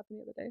happened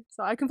the other day.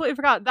 So I completely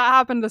forgot that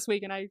happened this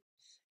week, and I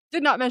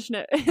did not mention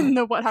it in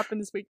the what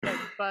happened this week thing,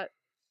 but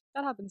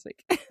that happened this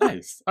week.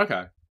 Nice.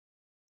 Okay.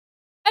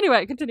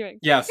 Anyway, continuing.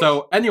 Yeah,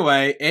 so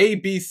anyway, A,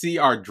 B, C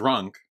are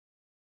drunk.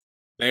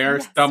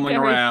 They're stumbling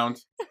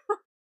around.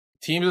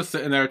 Team's just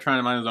sitting there trying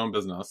to mind his own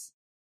business.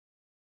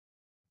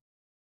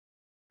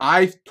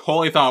 I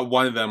totally thought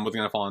one of them was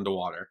going to fall into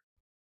water.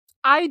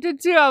 I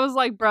did too. I was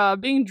like, bruh,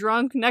 being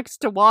drunk next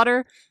to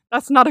water,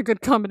 that's not a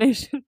good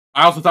combination.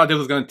 I also thought this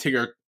was going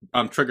to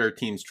trigger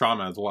Team's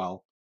trauma as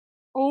well.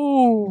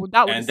 Oh,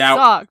 that would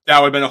suck. That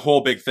would have been a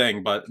whole big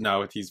thing, but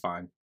no, he's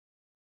fine.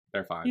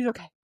 They're fine. He's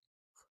okay.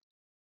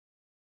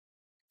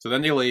 So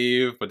then they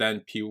leave, but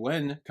then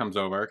P-Win comes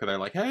over, because they're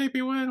like, hey,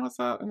 P-Win, what's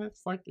up? And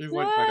it's like, he's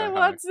like, okay,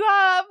 what's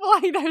up?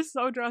 Like, they're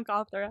so drunk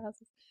off their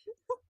asses.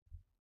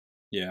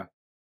 Yeah.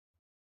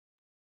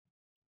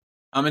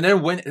 And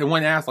then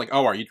Win asks, like,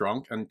 oh, are you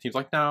drunk? And Team's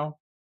like, no.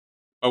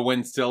 But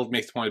Win still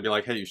makes the point to be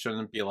like, hey, you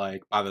shouldn't be,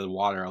 like, by the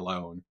water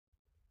alone.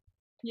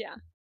 Yeah.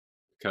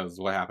 Because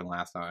what happened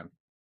last time?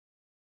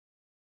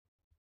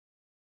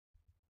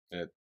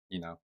 It,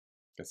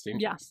 gets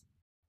dangerous. Yes.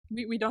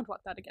 We don't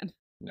want that again.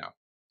 No.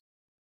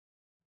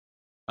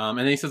 And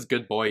then he says,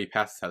 good boy, he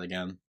passes his head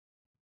again.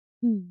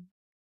 And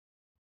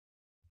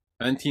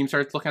then Team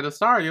starts looking at the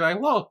star. You're like,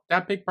 look,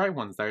 that big bright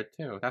one's there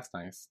too. That's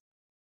nice.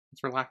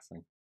 It's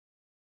relaxing.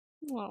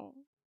 Oh.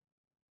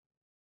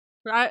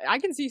 I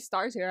can see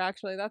stars here,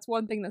 actually. That's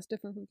one thing that's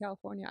different from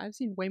California. I've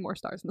seen way more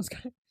stars in the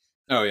sky.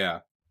 Oh,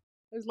 yeah.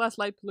 There's less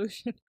light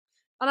pollution.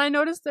 And I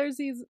noticed there's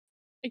these,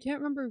 I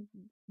can't remember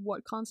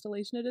what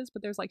constellation it is,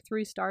 but there's like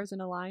 3 stars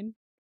in a line,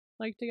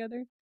 like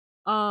together.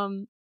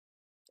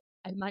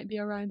 It might be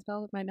Orion's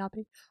Belt, it might not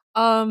be.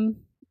 Let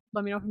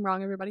me know if I'm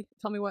wrong, everybody.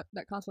 Tell me what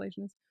that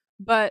constellation is.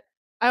 But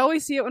I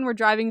always see it when we were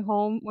driving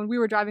home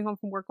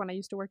from work when I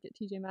used to work at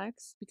TJ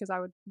Maxx, because I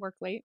would work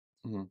late.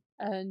 Mm-hmm.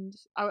 And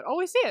I would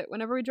always see it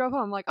whenever we drove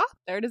home. I'm like, oh,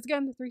 there it is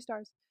again, the 3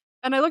 stars.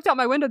 And I looked out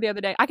my window the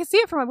other day. I could see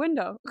it from my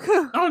window.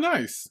 Oh,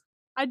 nice.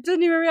 I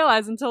didn't even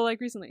realize until like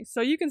recently.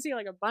 So you can see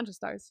like a bunch of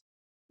stars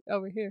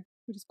over here,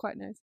 which is quite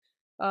nice.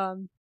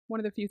 One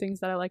of the few things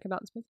that I like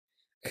about this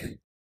place.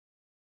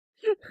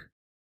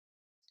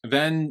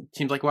 Then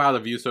team's like, wow, the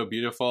view's so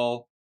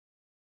beautiful.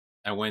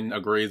 And Win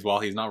agrees while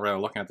he's not really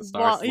looking at the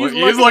stars. Well,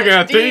 he's looking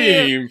at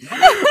team.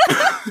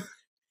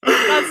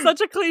 That's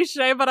such a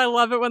cliche, but I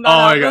love it when that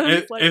happens. Oh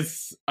my god,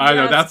 I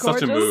know, that's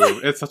gorgeous. such a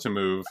move. It's such a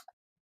move.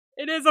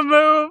 It is a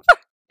move.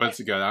 But it's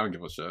good. I don't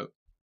give a shit.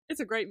 It's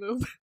a great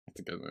move.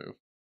 It's a good move.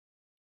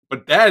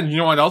 But then, you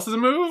know what else is a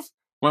move?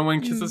 When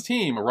Win kisses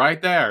team,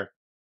 right there.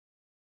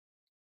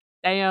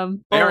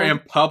 Damn. They're in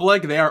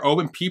public. They are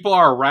open. People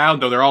are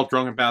around, though. They're all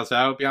drunk and passed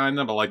out behind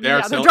them, but like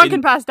they're still drunk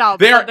and passed out.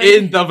 They're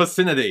in the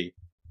vicinity.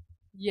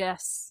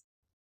 Yes.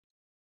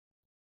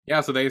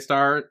 Yeah, so they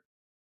start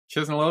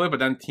kissing a little bit, but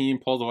then team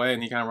pulls away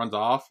and he kind of runs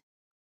off.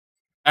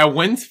 And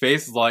Win's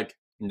face is like,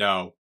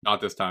 no,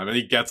 not this time. And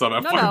he gets up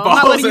and fucking I'm balls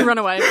not letting it. you run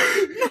away.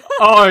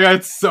 Oh my god,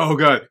 it's so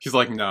good. She's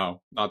like,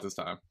 no, not this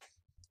time.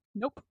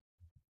 Nope.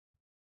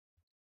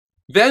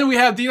 Then we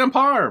have Dean and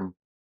Parm.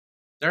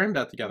 They're in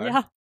bed together.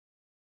 Yeah.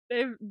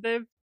 They've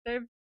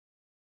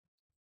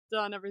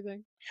done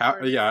everything. They've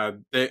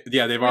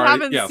already.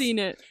 We haven't seen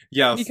it.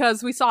 Yes.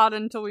 Because we saw it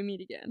until we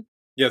meet again.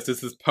 Yes,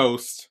 this is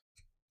post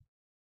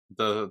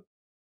the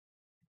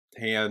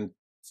hand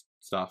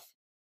stuff.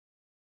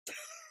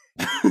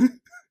 I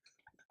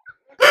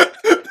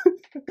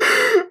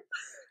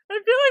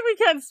feel like we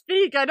can't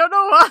speak. I don't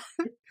know why.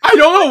 I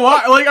don't know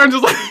why. Like, I'm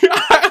just like...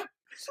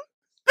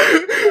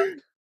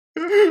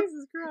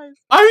 Jesus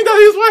Christ. I mean, that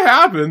is what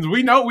happens.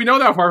 We know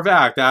that for a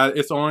fact that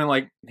it's only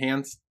like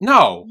hands.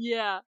 No.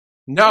 Yeah.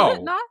 No. Is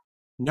it not?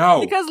 No.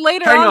 Because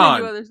later Hang on on.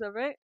 they do other stuff,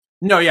 right?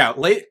 No, yeah.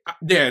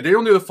 Yeah, they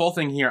don't do the full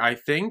thing here. I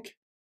think.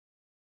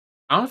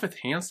 I don't know if it's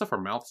hand stuff or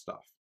mouth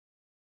stuff.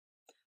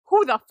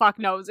 Who the fuck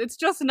knows? It's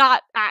just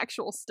not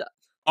actual stuff.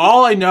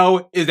 All I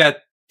know is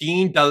that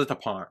Dean does it to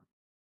Parm.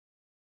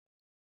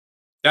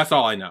 That's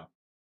all I know.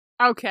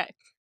 Okay.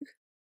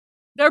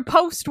 They're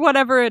post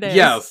whatever it is.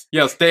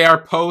 Yes, they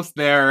are post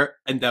their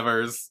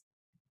endeavors.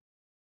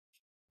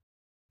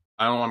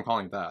 I don't know what I'm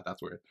calling it that.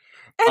 That's weird.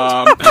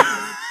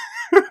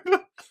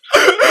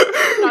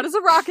 That is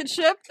a rocket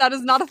ship. That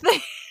is not a thing.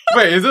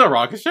 Wait, is it a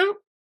rocket ship?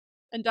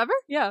 Endeavor?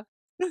 Yeah.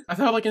 I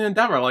thought like an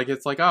endeavor, like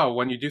it's like, oh,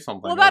 when you do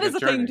something. Well, that like is a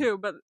thing too,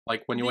 but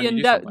like when you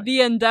do something.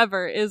 The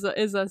Endeavor is a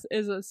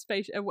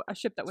space a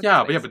ship that went.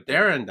 But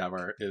their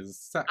endeavor is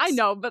sex. I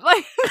know, but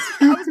like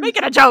I was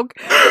making a joke.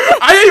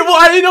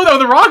 I didn't know that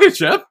was a rocket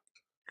ship.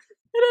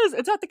 It is.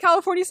 It's at the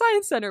California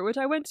Science Center, which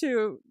I went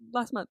to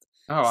last month.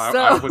 Oh,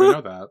 I wouldn't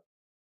know that.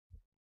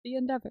 The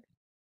Endeavor.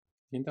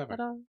 The Endeavor.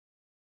 But,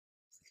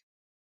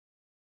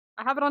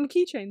 I have it on a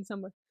keychain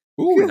somewhere.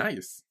 Ooh,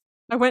 nice.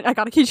 I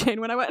got a keychain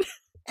when I went.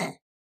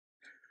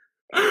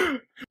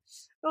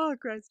 Oh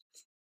Christ!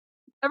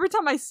 Every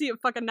time I see it,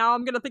 fucking now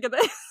I'm gonna think of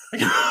this. I'm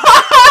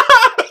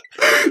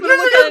gonna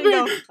look at it and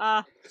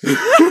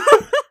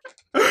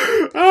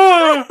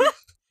go,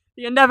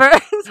 the Endeavor.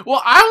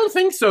 Well, I don't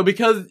think so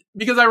because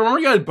I remember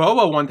you had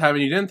Boba one time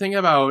and you didn't think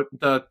about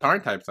the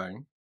Tarn type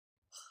thing.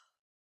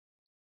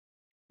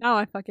 Now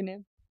I fucking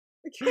am.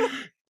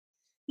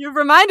 You've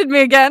reminded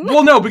me again.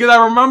 Well, no, because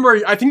I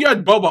remember, I think you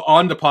had Boba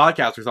on the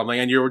podcast or something,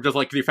 and you were just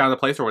like, you found a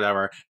place or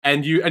whatever,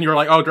 and you were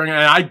like, oh, during it,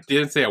 and I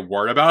didn't say a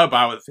word about it, but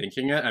I was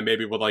thinking it, and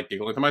maybe would like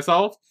giggling to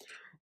myself,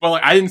 but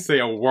like, I didn't say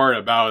a word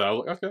about it. I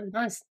was like, okay,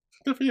 nice,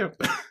 good for you.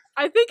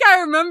 I think I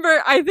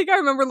remember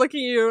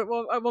looking at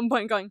you at one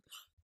point and going,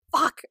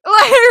 fuck,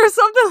 like, or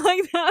something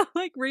like that,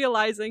 like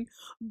realizing,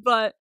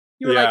 but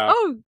you were like,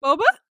 oh,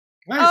 Boba?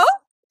 Nice. Oh?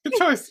 Good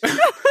choice.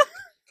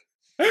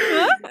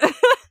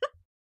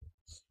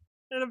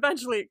 And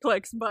eventually it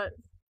clicks, but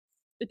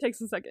it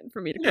takes a second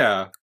for me to click.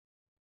 Yeah.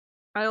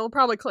 I'll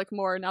probably click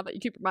more now that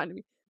you keep reminding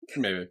me.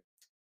 Maybe.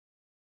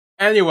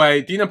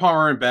 Anyway, Dean and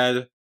Palmer are in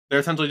bed. They're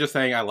essentially just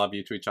saying I love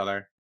you to each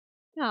other.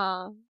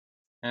 Aww.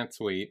 That's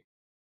sweet.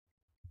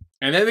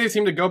 And then they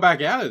seem to go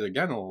back at it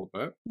again a little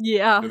bit.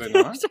 Yeah. Do they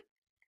not?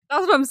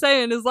 That's what I'm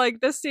saying, is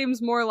like, this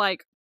seems more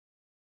like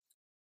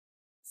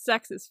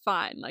sex is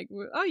fine. Like,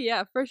 oh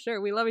yeah, for sure,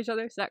 we love each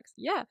other, sex,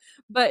 yeah.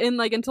 But in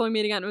like Until We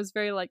Meet Again, it was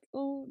very like,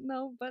 oh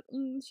no, but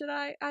should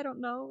I don't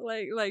know,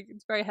 like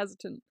it's very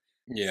hesitant.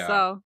 Yeah.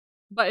 So,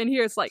 but in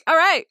here it's like, all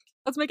right,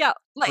 let's make out,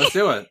 like, let's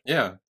do it.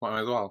 Yeah,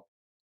 might as well.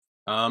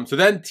 So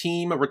then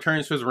Team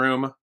returns to his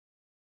room.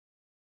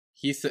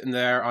 He's sitting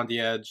there on the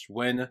edge.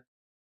 Win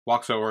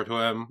walks over to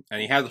him,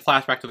 and he has a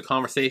flashback to the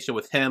conversation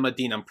with him,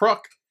 Dean, and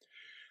Brooke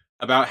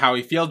about how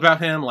he feels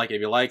about him, like if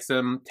he likes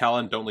him, tell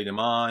him, don't lead him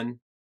on.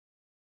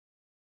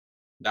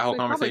 That whole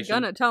conversation.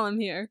 Probably gonna tell him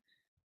here,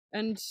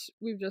 and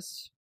we've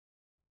just.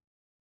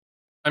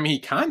 I mean, he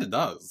kind of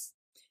does.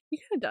 He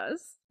kind of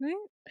does,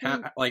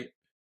 right? Like,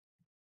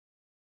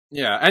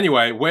 yeah.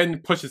 Anyway, Win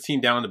pushes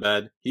Team down in the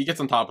bed. He gets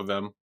on top of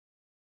him.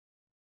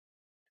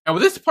 And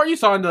with this part you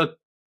saw in the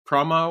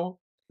promo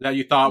that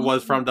you thought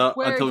was from the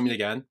Until We Meet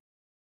Again.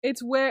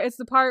 It's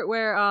the part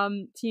where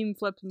Team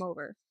flips him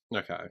over.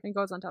 Okay. And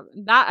goes on top of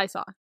him. That I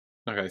saw.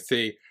 Okay.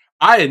 See,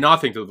 I did not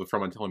think this was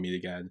from Until We Meet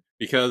Again,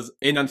 because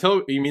in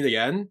Until We Meet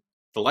Again,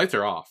 the lights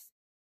are off.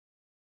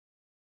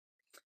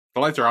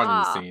 The lights are on in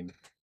the scene.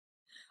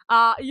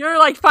 You're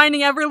like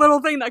finding every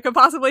little thing that could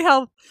possibly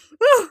help.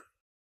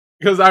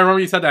 Because I remember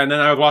you said that, and then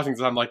I was watching,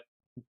 so I'm like,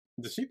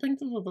 did she think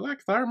this was that?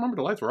 Because I remember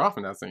the lights were off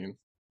in that scene.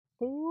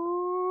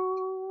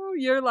 Ooh,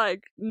 you're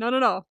like,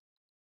 no.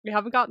 We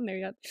haven't gotten there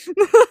yet.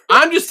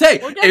 I'm just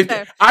saying. We'll get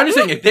there. I'm just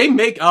saying, if they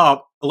make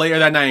up later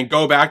that night and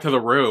go back to the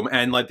room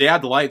and like they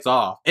have the lights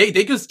off, hey,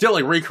 they could still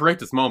like recreate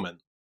this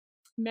moment.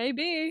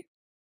 Maybe.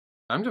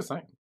 I'm just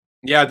saying.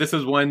 Yeah, this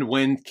is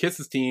when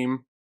Kiss's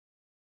team,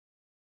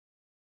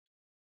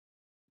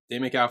 they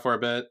make out for a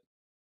bit.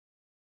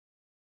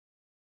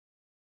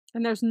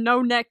 And there's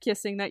no neck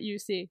kissing that you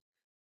see.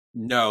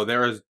 No,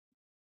 there is.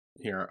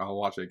 Here, I'll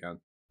watch it again.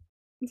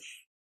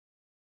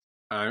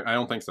 I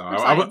don't think so.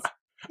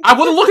 I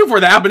wasn't looking for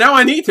that, but now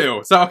I need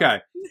to. So,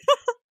 okay.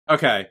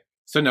 Okay.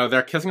 So, no,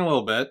 they're kissing a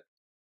little bit.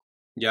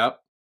 Yep.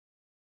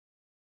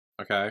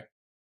 Okay.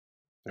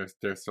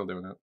 They're still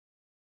doing it.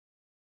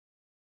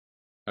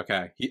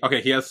 Okay.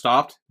 He has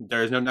stopped.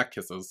 There's no neck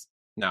kisses.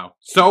 No.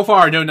 So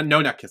far, no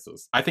neck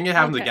kisses. I think it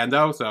happens again,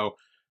 though, so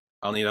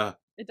I'll need to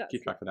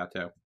keep track of that,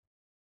 too.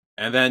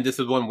 And then this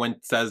is when Win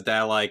says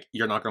that, like,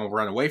 you're not going to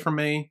run away from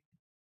me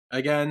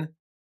again.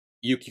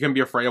 You can be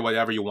afraid of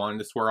whatever you want in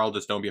this world,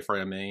 just don't be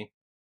afraid of me.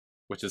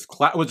 Which is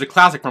was a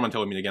classic from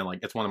Until We Meet Again. Like,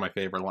 it's one of my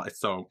favorite lines.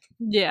 So,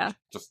 yeah.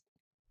 Just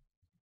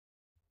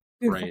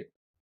great.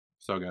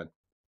 So good.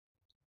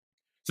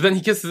 So then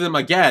he kisses him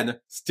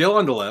again, still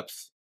on the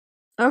lips.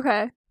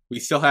 Okay. We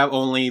still have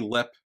only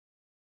lip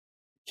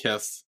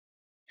kiss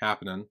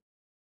happening.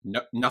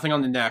 No, nothing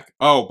on the neck.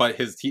 Oh, but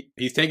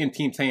he's taking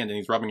Team's hand and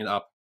he's rubbing it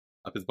up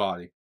his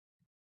body.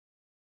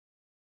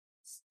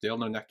 Still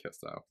no neck kiss,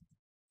 though.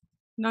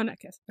 No neck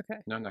kiss.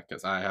 Okay. No neck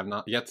kiss. I have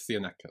not yet to see a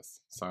neck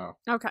kiss. So.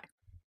 Okay.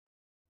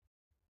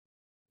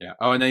 Yeah.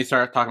 Oh, and then he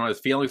started talking about his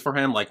feelings for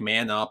him, like,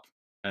 man up,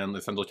 and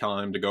essentially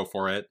telling him to go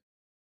for it.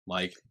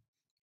 Like.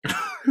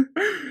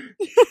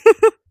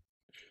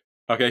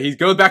 Okay, he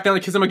goes back down to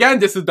kiss him again.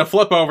 This is the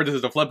flip over.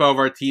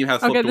 Team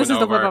has flipped Win over. Okay, this is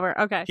the flip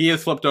over. Okay. He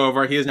is flipped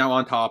over. He is now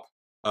on top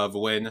of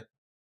Win.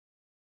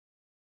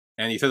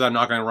 And he says, I'm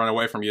not going to run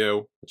away from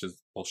you, which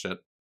is bullshit.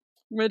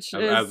 Which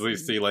is... As we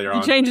see later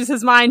on. He changes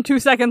his mind 2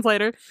 seconds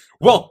later.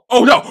 Well,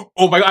 oh no!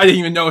 Oh my god, I didn't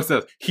even notice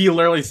this. He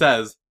literally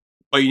says,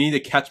 but you need to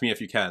catch me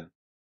if you can.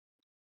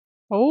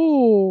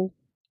 Oh.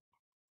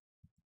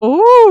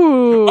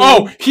 Ooh.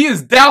 Oh, he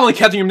is definitely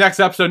catching him next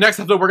episode. Next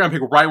episode, we're going to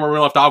pick right where we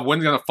left off.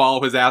 Wynn's going to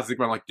follow his ass. He's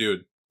going to like,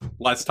 dude,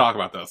 let's talk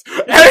about this.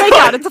 It's a fake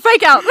out. It's a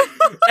fake out.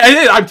 It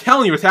is. I'm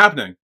telling you, it's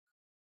happening.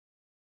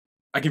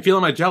 I can feel it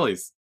in my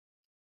jellies.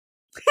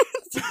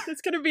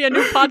 It's going to be a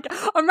new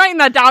podcast. I'm writing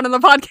that down in the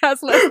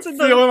podcast list.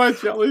 Feel my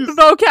jellies. The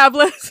vocab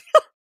list.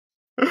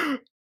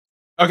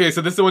 Okay,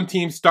 so this is when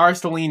Team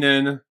starts to lean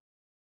in.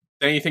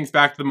 Then he thinks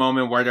back to the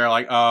moment where they're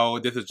like, oh,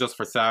 this is just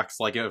for sex.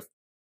 Like if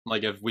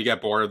we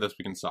get bored of this,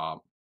 we can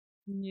stop.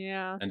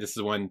 Yeah. And this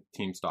is when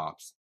Team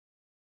stops.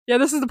 Yeah,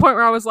 this is the point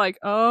where I was like,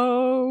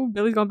 oh,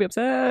 Billy's gonna be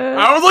upset.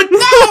 I was like,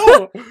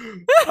 no!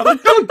 I was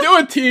like, don't do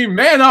it, Team.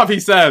 Man up,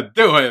 he said.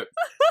 Do it.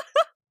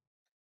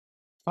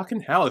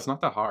 Fucking hell, it's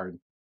not that hard.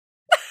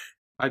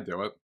 I'd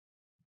do it.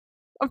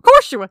 Of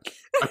course you would.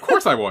 Of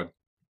course I would.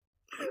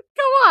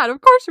 Come on,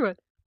 of course you would.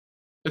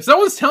 If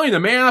someone's telling you to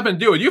man up and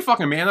do it, you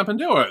fucking man up and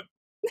do it.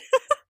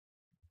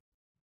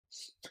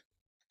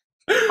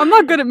 I'm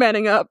not good at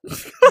manning up.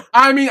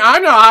 I mean,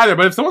 I'm not either,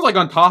 but if someone's like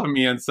on top of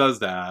me and says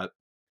that.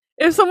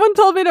 If someone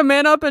told me to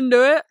man up and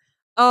do it,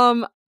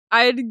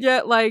 I'd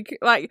get like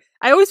I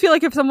always feel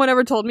like if someone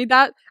ever told me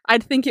that,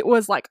 I'd think it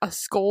was like a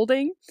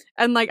scolding,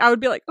 and like I would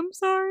be like, I'm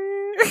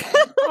sorry.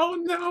 Oh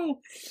no.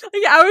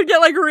 Like, I would get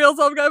like real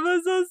self-conscious.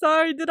 I'm so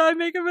sorry. Did I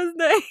make a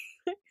mistake?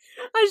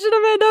 I should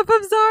have manned up.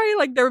 I'm sorry.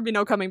 Like there would be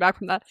no coming back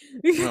from that.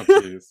 Oh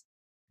jeez.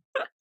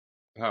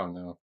 Oh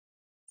no.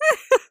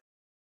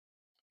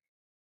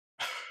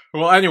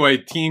 Well, anyway,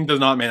 Team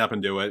does not man up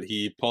and do it.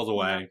 He pulls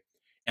away,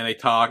 and they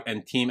talk,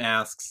 and Team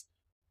asks,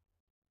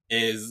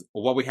 is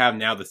what we have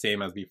now the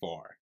same as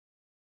before?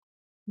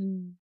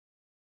 And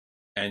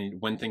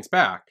Win thinks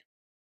back.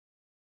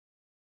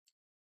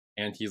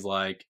 And he's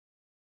like,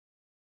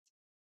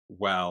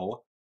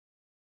 well...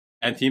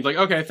 And Team's like,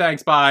 okay,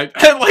 thanks, bye.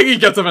 And like, he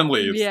gets up and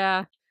leaves.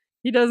 Yeah.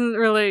 He doesn't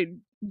really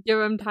give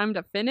him time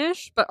to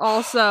finish, but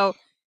also...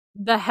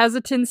 the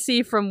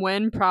hesitancy from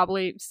Win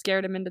probably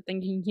scared him into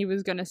thinking he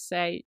was gonna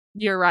say,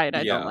 you're right,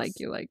 I don't like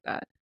you like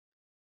that.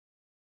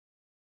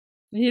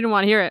 He didn't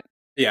want to hear it.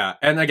 Yeah,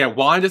 and again,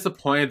 while I'm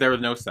disappointed there was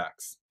no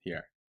sex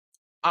here,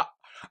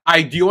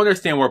 I do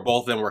understand where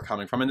both of them were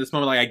coming from in this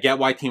moment. Like, I get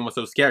why Team was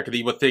so scared, because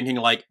he was thinking,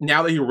 like,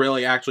 now that he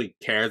really actually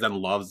cares and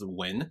loves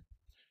Win,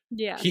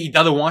 he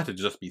doesn't want it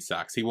to just be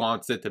sex. He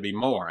wants it to be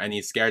more, and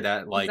he's scared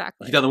that, like,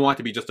 he doesn't want it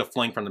to be just a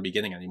fling from the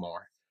beginning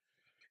anymore.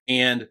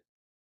 And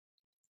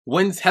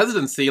Win's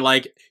hesitancy,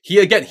 like,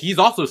 he's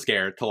also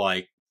scared to,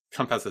 like,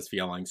 confess his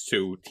feelings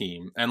to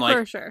Team. And,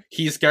 like,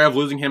 he's scared of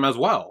losing him as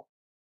well.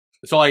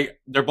 So, like,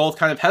 they're both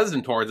kind of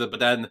hesitant towards it, but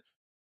then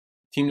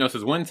Team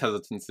notices Win's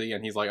hesitancy,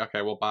 and he's like,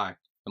 okay, well, bye.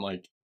 And,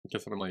 like,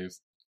 gets up and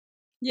leaves.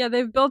 Yeah,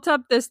 they've built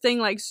up this thing,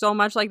 like, so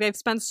much, like, they've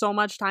spent so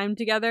much time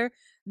together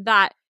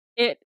that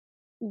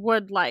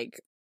would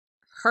like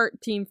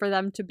hurt team for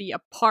them to be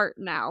apart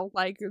now.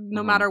 Like,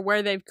 no matter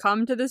where they've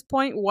come to this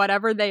point,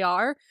 whatever they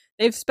are,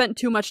 they've spent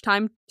too much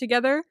time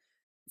together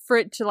for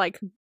it to like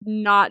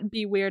not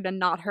be weird and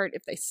not hurt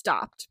if they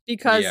stopped.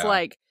 Because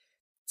like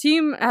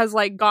team has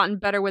like gotten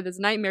better with his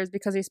nightmares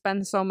because he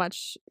spends so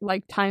much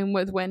like time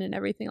with Win and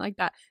everything like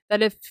that,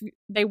 that if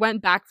they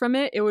went back from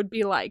it, it would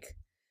be like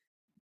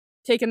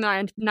taking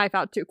the knife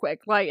out too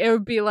quick. Like, it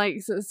would be like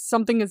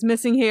something is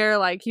missing here.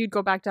 Like, he'd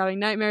go back to having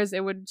nightmares.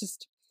 It would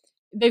just,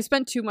 they've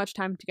spent too much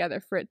time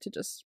together for it to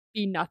just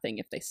be nothing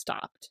if they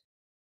stopped.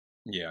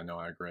 Yeah, no,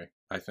 I agree.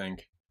 I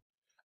think,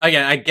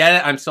 again, I get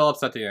it. I'm still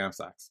upset that you have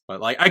sex,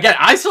 but like, again,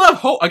 I still have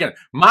hope. Again,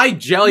 my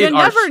Jellies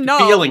are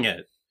feeling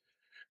it.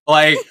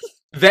 Like,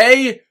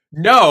 they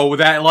know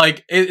that,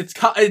 like, it's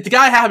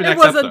gotta happen next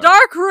episode. It was a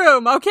dark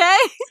room, okay?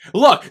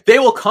 Look, they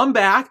will come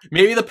back.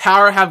 Maybe the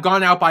power have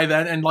gone out by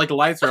then and, like, the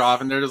lights are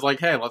off and they're just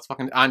like, hey, let's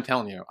fucking, I'm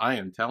telling you. I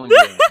am telling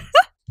you.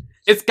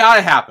 It's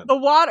gotta happen.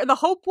 The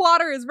hope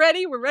water is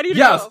ready. We're ready to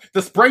go. Yes,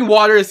 the spring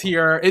water is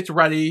here. It's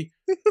ready.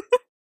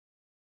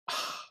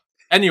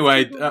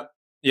 Anyway,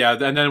 yeah,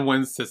 and then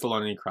when sits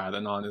alone and he cried,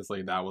 and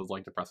honestly, that was,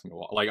 like, depressing to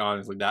watch. Like,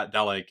 honestly, that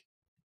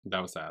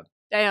was sad.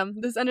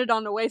 Damn, this ended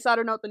on a way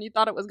sadder note than you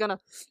thought it was gonna.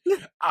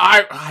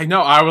 I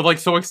know, I was like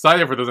so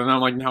excited for this, and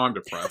I'm like, now I'm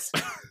depressed.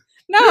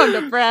 Now I'm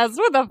depressed.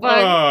 What the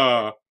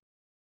fuck?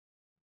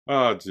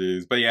 Oh,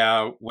 jeez. But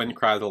yeah, Win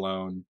cries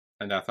alone,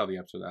 and that's how the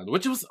episode ends.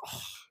 Which was,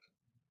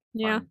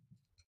 yeah.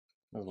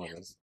 That's what it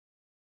is.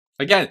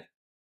 Again,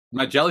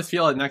 my Jellies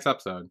feel it next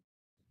episode.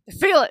 I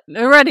feel it.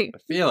 They're ready. I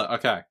feel it.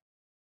 Okay.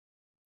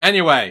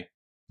 Anyway.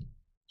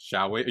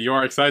 Shall we? You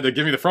are excited to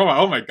give me the promo.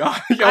 Oh my god.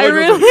 I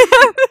really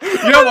am.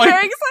 I'm like,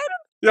 very excited.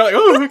 You're like,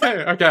 oh,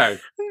 okay.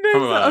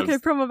 Okay,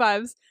 promo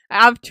vibes.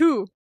 I have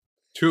two.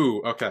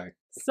 Okay.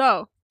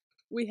 So,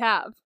 we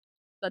have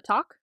the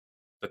talk.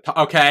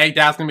 Okay,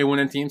 that's gonna be Win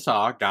and Team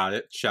Talk. Got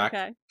it. Check.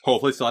 Okay.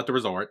 Hopefully still at the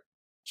resort.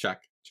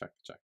 Check.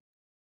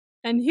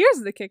 And here's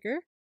the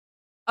kicker.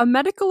 A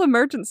medical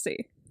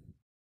emergency.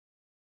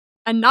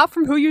 And not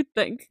from who you'd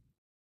think.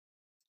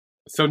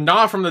 So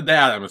not from the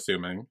dad, I'm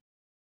assuming.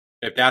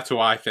 If that's who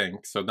I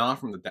think. So not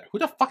from the dad. Who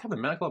the fuck had a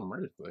medical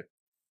emergency?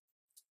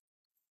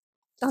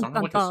 Dun,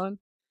 dun, dun.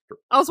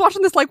 I was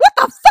watching this like, what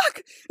the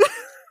fuck?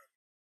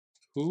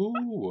 Who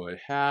would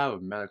have a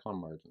medical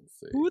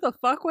emergency? Who the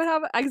fuck would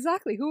have...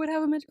 Exactly, who would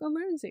have a medical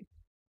emergency?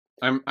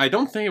 I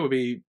don't think it would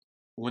be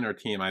Win or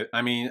Team.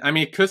 I mean,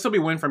 it could still be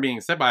Win from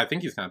being sick, but I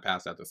think he's kind of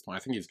past at this point. I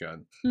think he's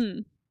good.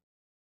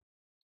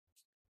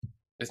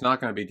 It's not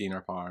going to be Dean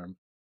or Parm.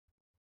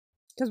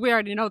 Because we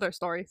already know their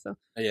story, so...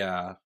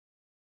 Yeah.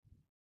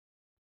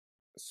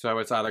 So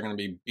it's either going to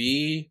be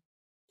B,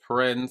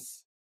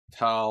 Prince,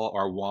 Tell,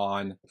 or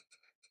Juan.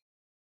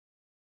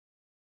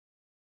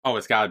 Oh,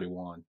 it's got to be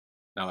Juan.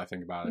 Now that I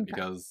think about it,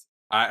 because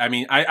I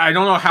mean, I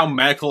don't know how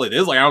medical it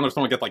is. Like, I don't know if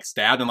someone gets like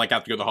stabbed and like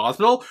have to go to the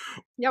hospital.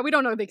 Yeah, we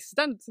don't know the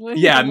extent.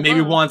 Yeah,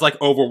 maybe Juan's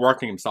like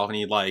overworking himself and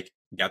he like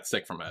gets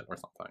sick from it or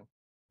something.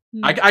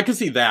 I could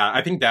see that.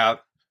 I think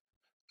that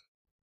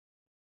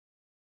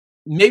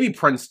maybe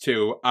Prince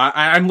too.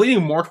 I'm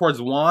leaning more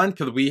towards Juan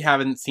because we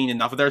haven't seen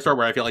enough of their story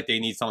where I feel like they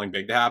need something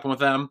big to happen with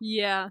them.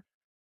 Yeah.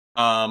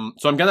 So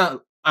I'm gonna.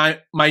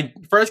 My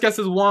first guess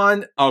is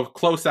Juan. A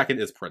close second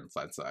is Prince.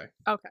 I'd say.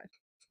 Okay.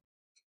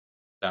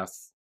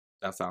 That's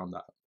on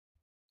that.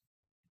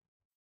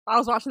 I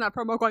was watching that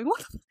promo going, what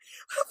the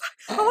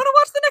I want to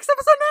watch the next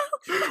episode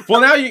now! Well,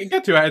 now you can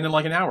get to it in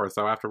like an hour or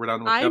so after we're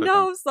done with the other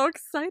know, I'm so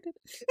excited.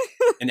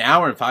 An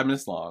hour and 5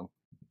 minutes long.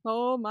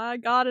 Oh my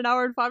god, an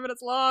hour and 5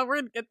 minutes long. We're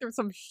gonna get through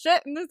some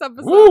shit in this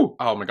episode. Woo!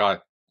 Oh my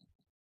god.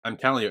 I'm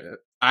telling you,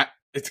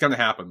 it's gonna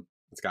happen.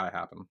 It's gotta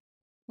happen.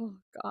 Oh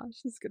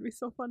gosh, this is gonna be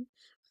so fun.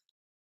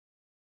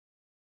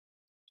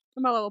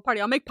 I'm at a little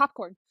party. I'll make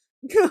popcorn.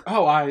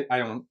 Oh, I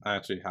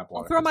actually have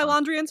water. I'll throw my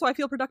laundry in so I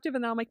feel productive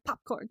and then I'll make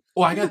popcorn.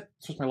 Oh, I gotta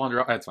switch my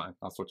laundry out. That's fine.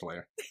 I'll switch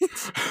later.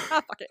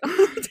 Fuck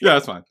it. Yeah,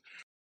 that's fine.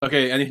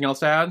 Okay, anything else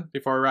to add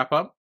before we wrap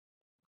up?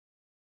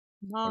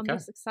 No, I'm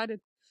just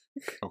excited.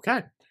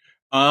 Okay.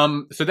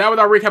 So that was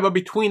our recap of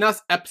Between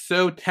Us,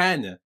 episode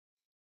 10.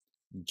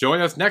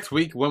 Join us next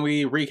week when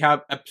we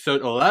recap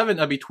episode 11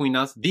 of Between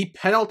Us, the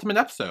penultimate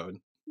episode.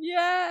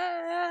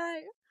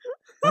 Yay!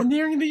 We're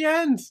nearing the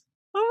end.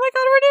 Oh my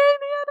god, we're nearing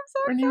the end. I'm so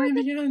excited. We're nearing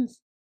the end.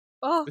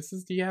 Oh. This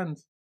is the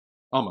end.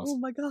 Almost. Oh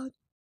my god.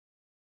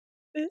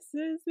 This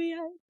is the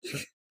end.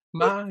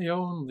 My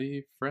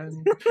only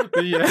friend.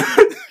 The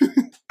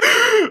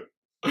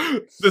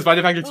end. Despite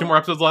the fact there's 2 more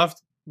episodes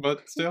left,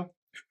 but still.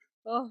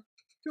 Oh,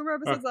 2 more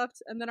episodes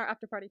left, and then our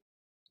after party.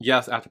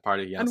 Yes, after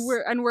party, yes.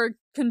 And we're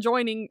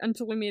conjoining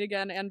Until We Meet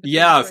Again and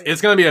yes, it's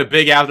gonna be a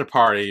big after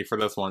party for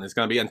this one. It's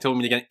gonna be Until We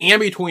Meet Again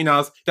and Between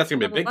Us. That's gonna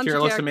be a big tier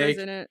list to make.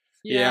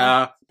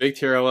 Yeah, big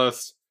tier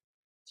list.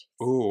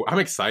 Ooh, I'm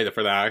excited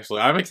for that,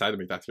 actually. I'm excited to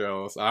make that tier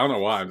list. I don't know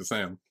why, I'm just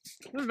saying.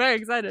 I'm very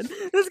excited.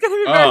 This is gonna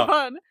be very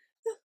fun.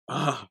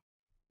 Oh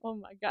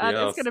my god,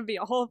 yes. It's gonna be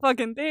a whole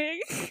fucking thing.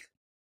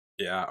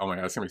 Yeah, oh my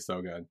god, it's gonna be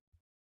so good.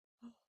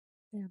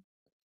 Damn.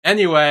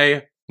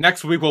 Anyway,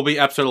 next week will be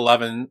episode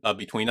 11 of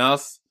Between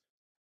Us.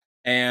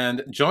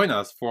 and join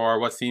us for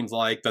what seems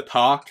like the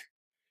talk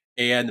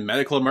and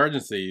medical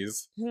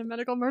emergencies. Yeah,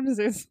 medical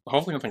emergencies.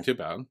 Hopefully nothing too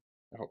bad.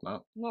 I hope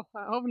not. Well,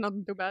 I hope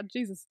nothing too bad.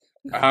 Jesus.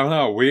 I don't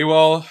know. We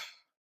will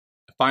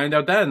find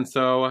out then,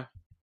 so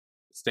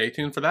stay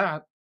tuned for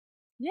that.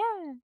 Yeah.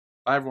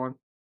 Bye, everyone.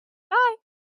 Bye.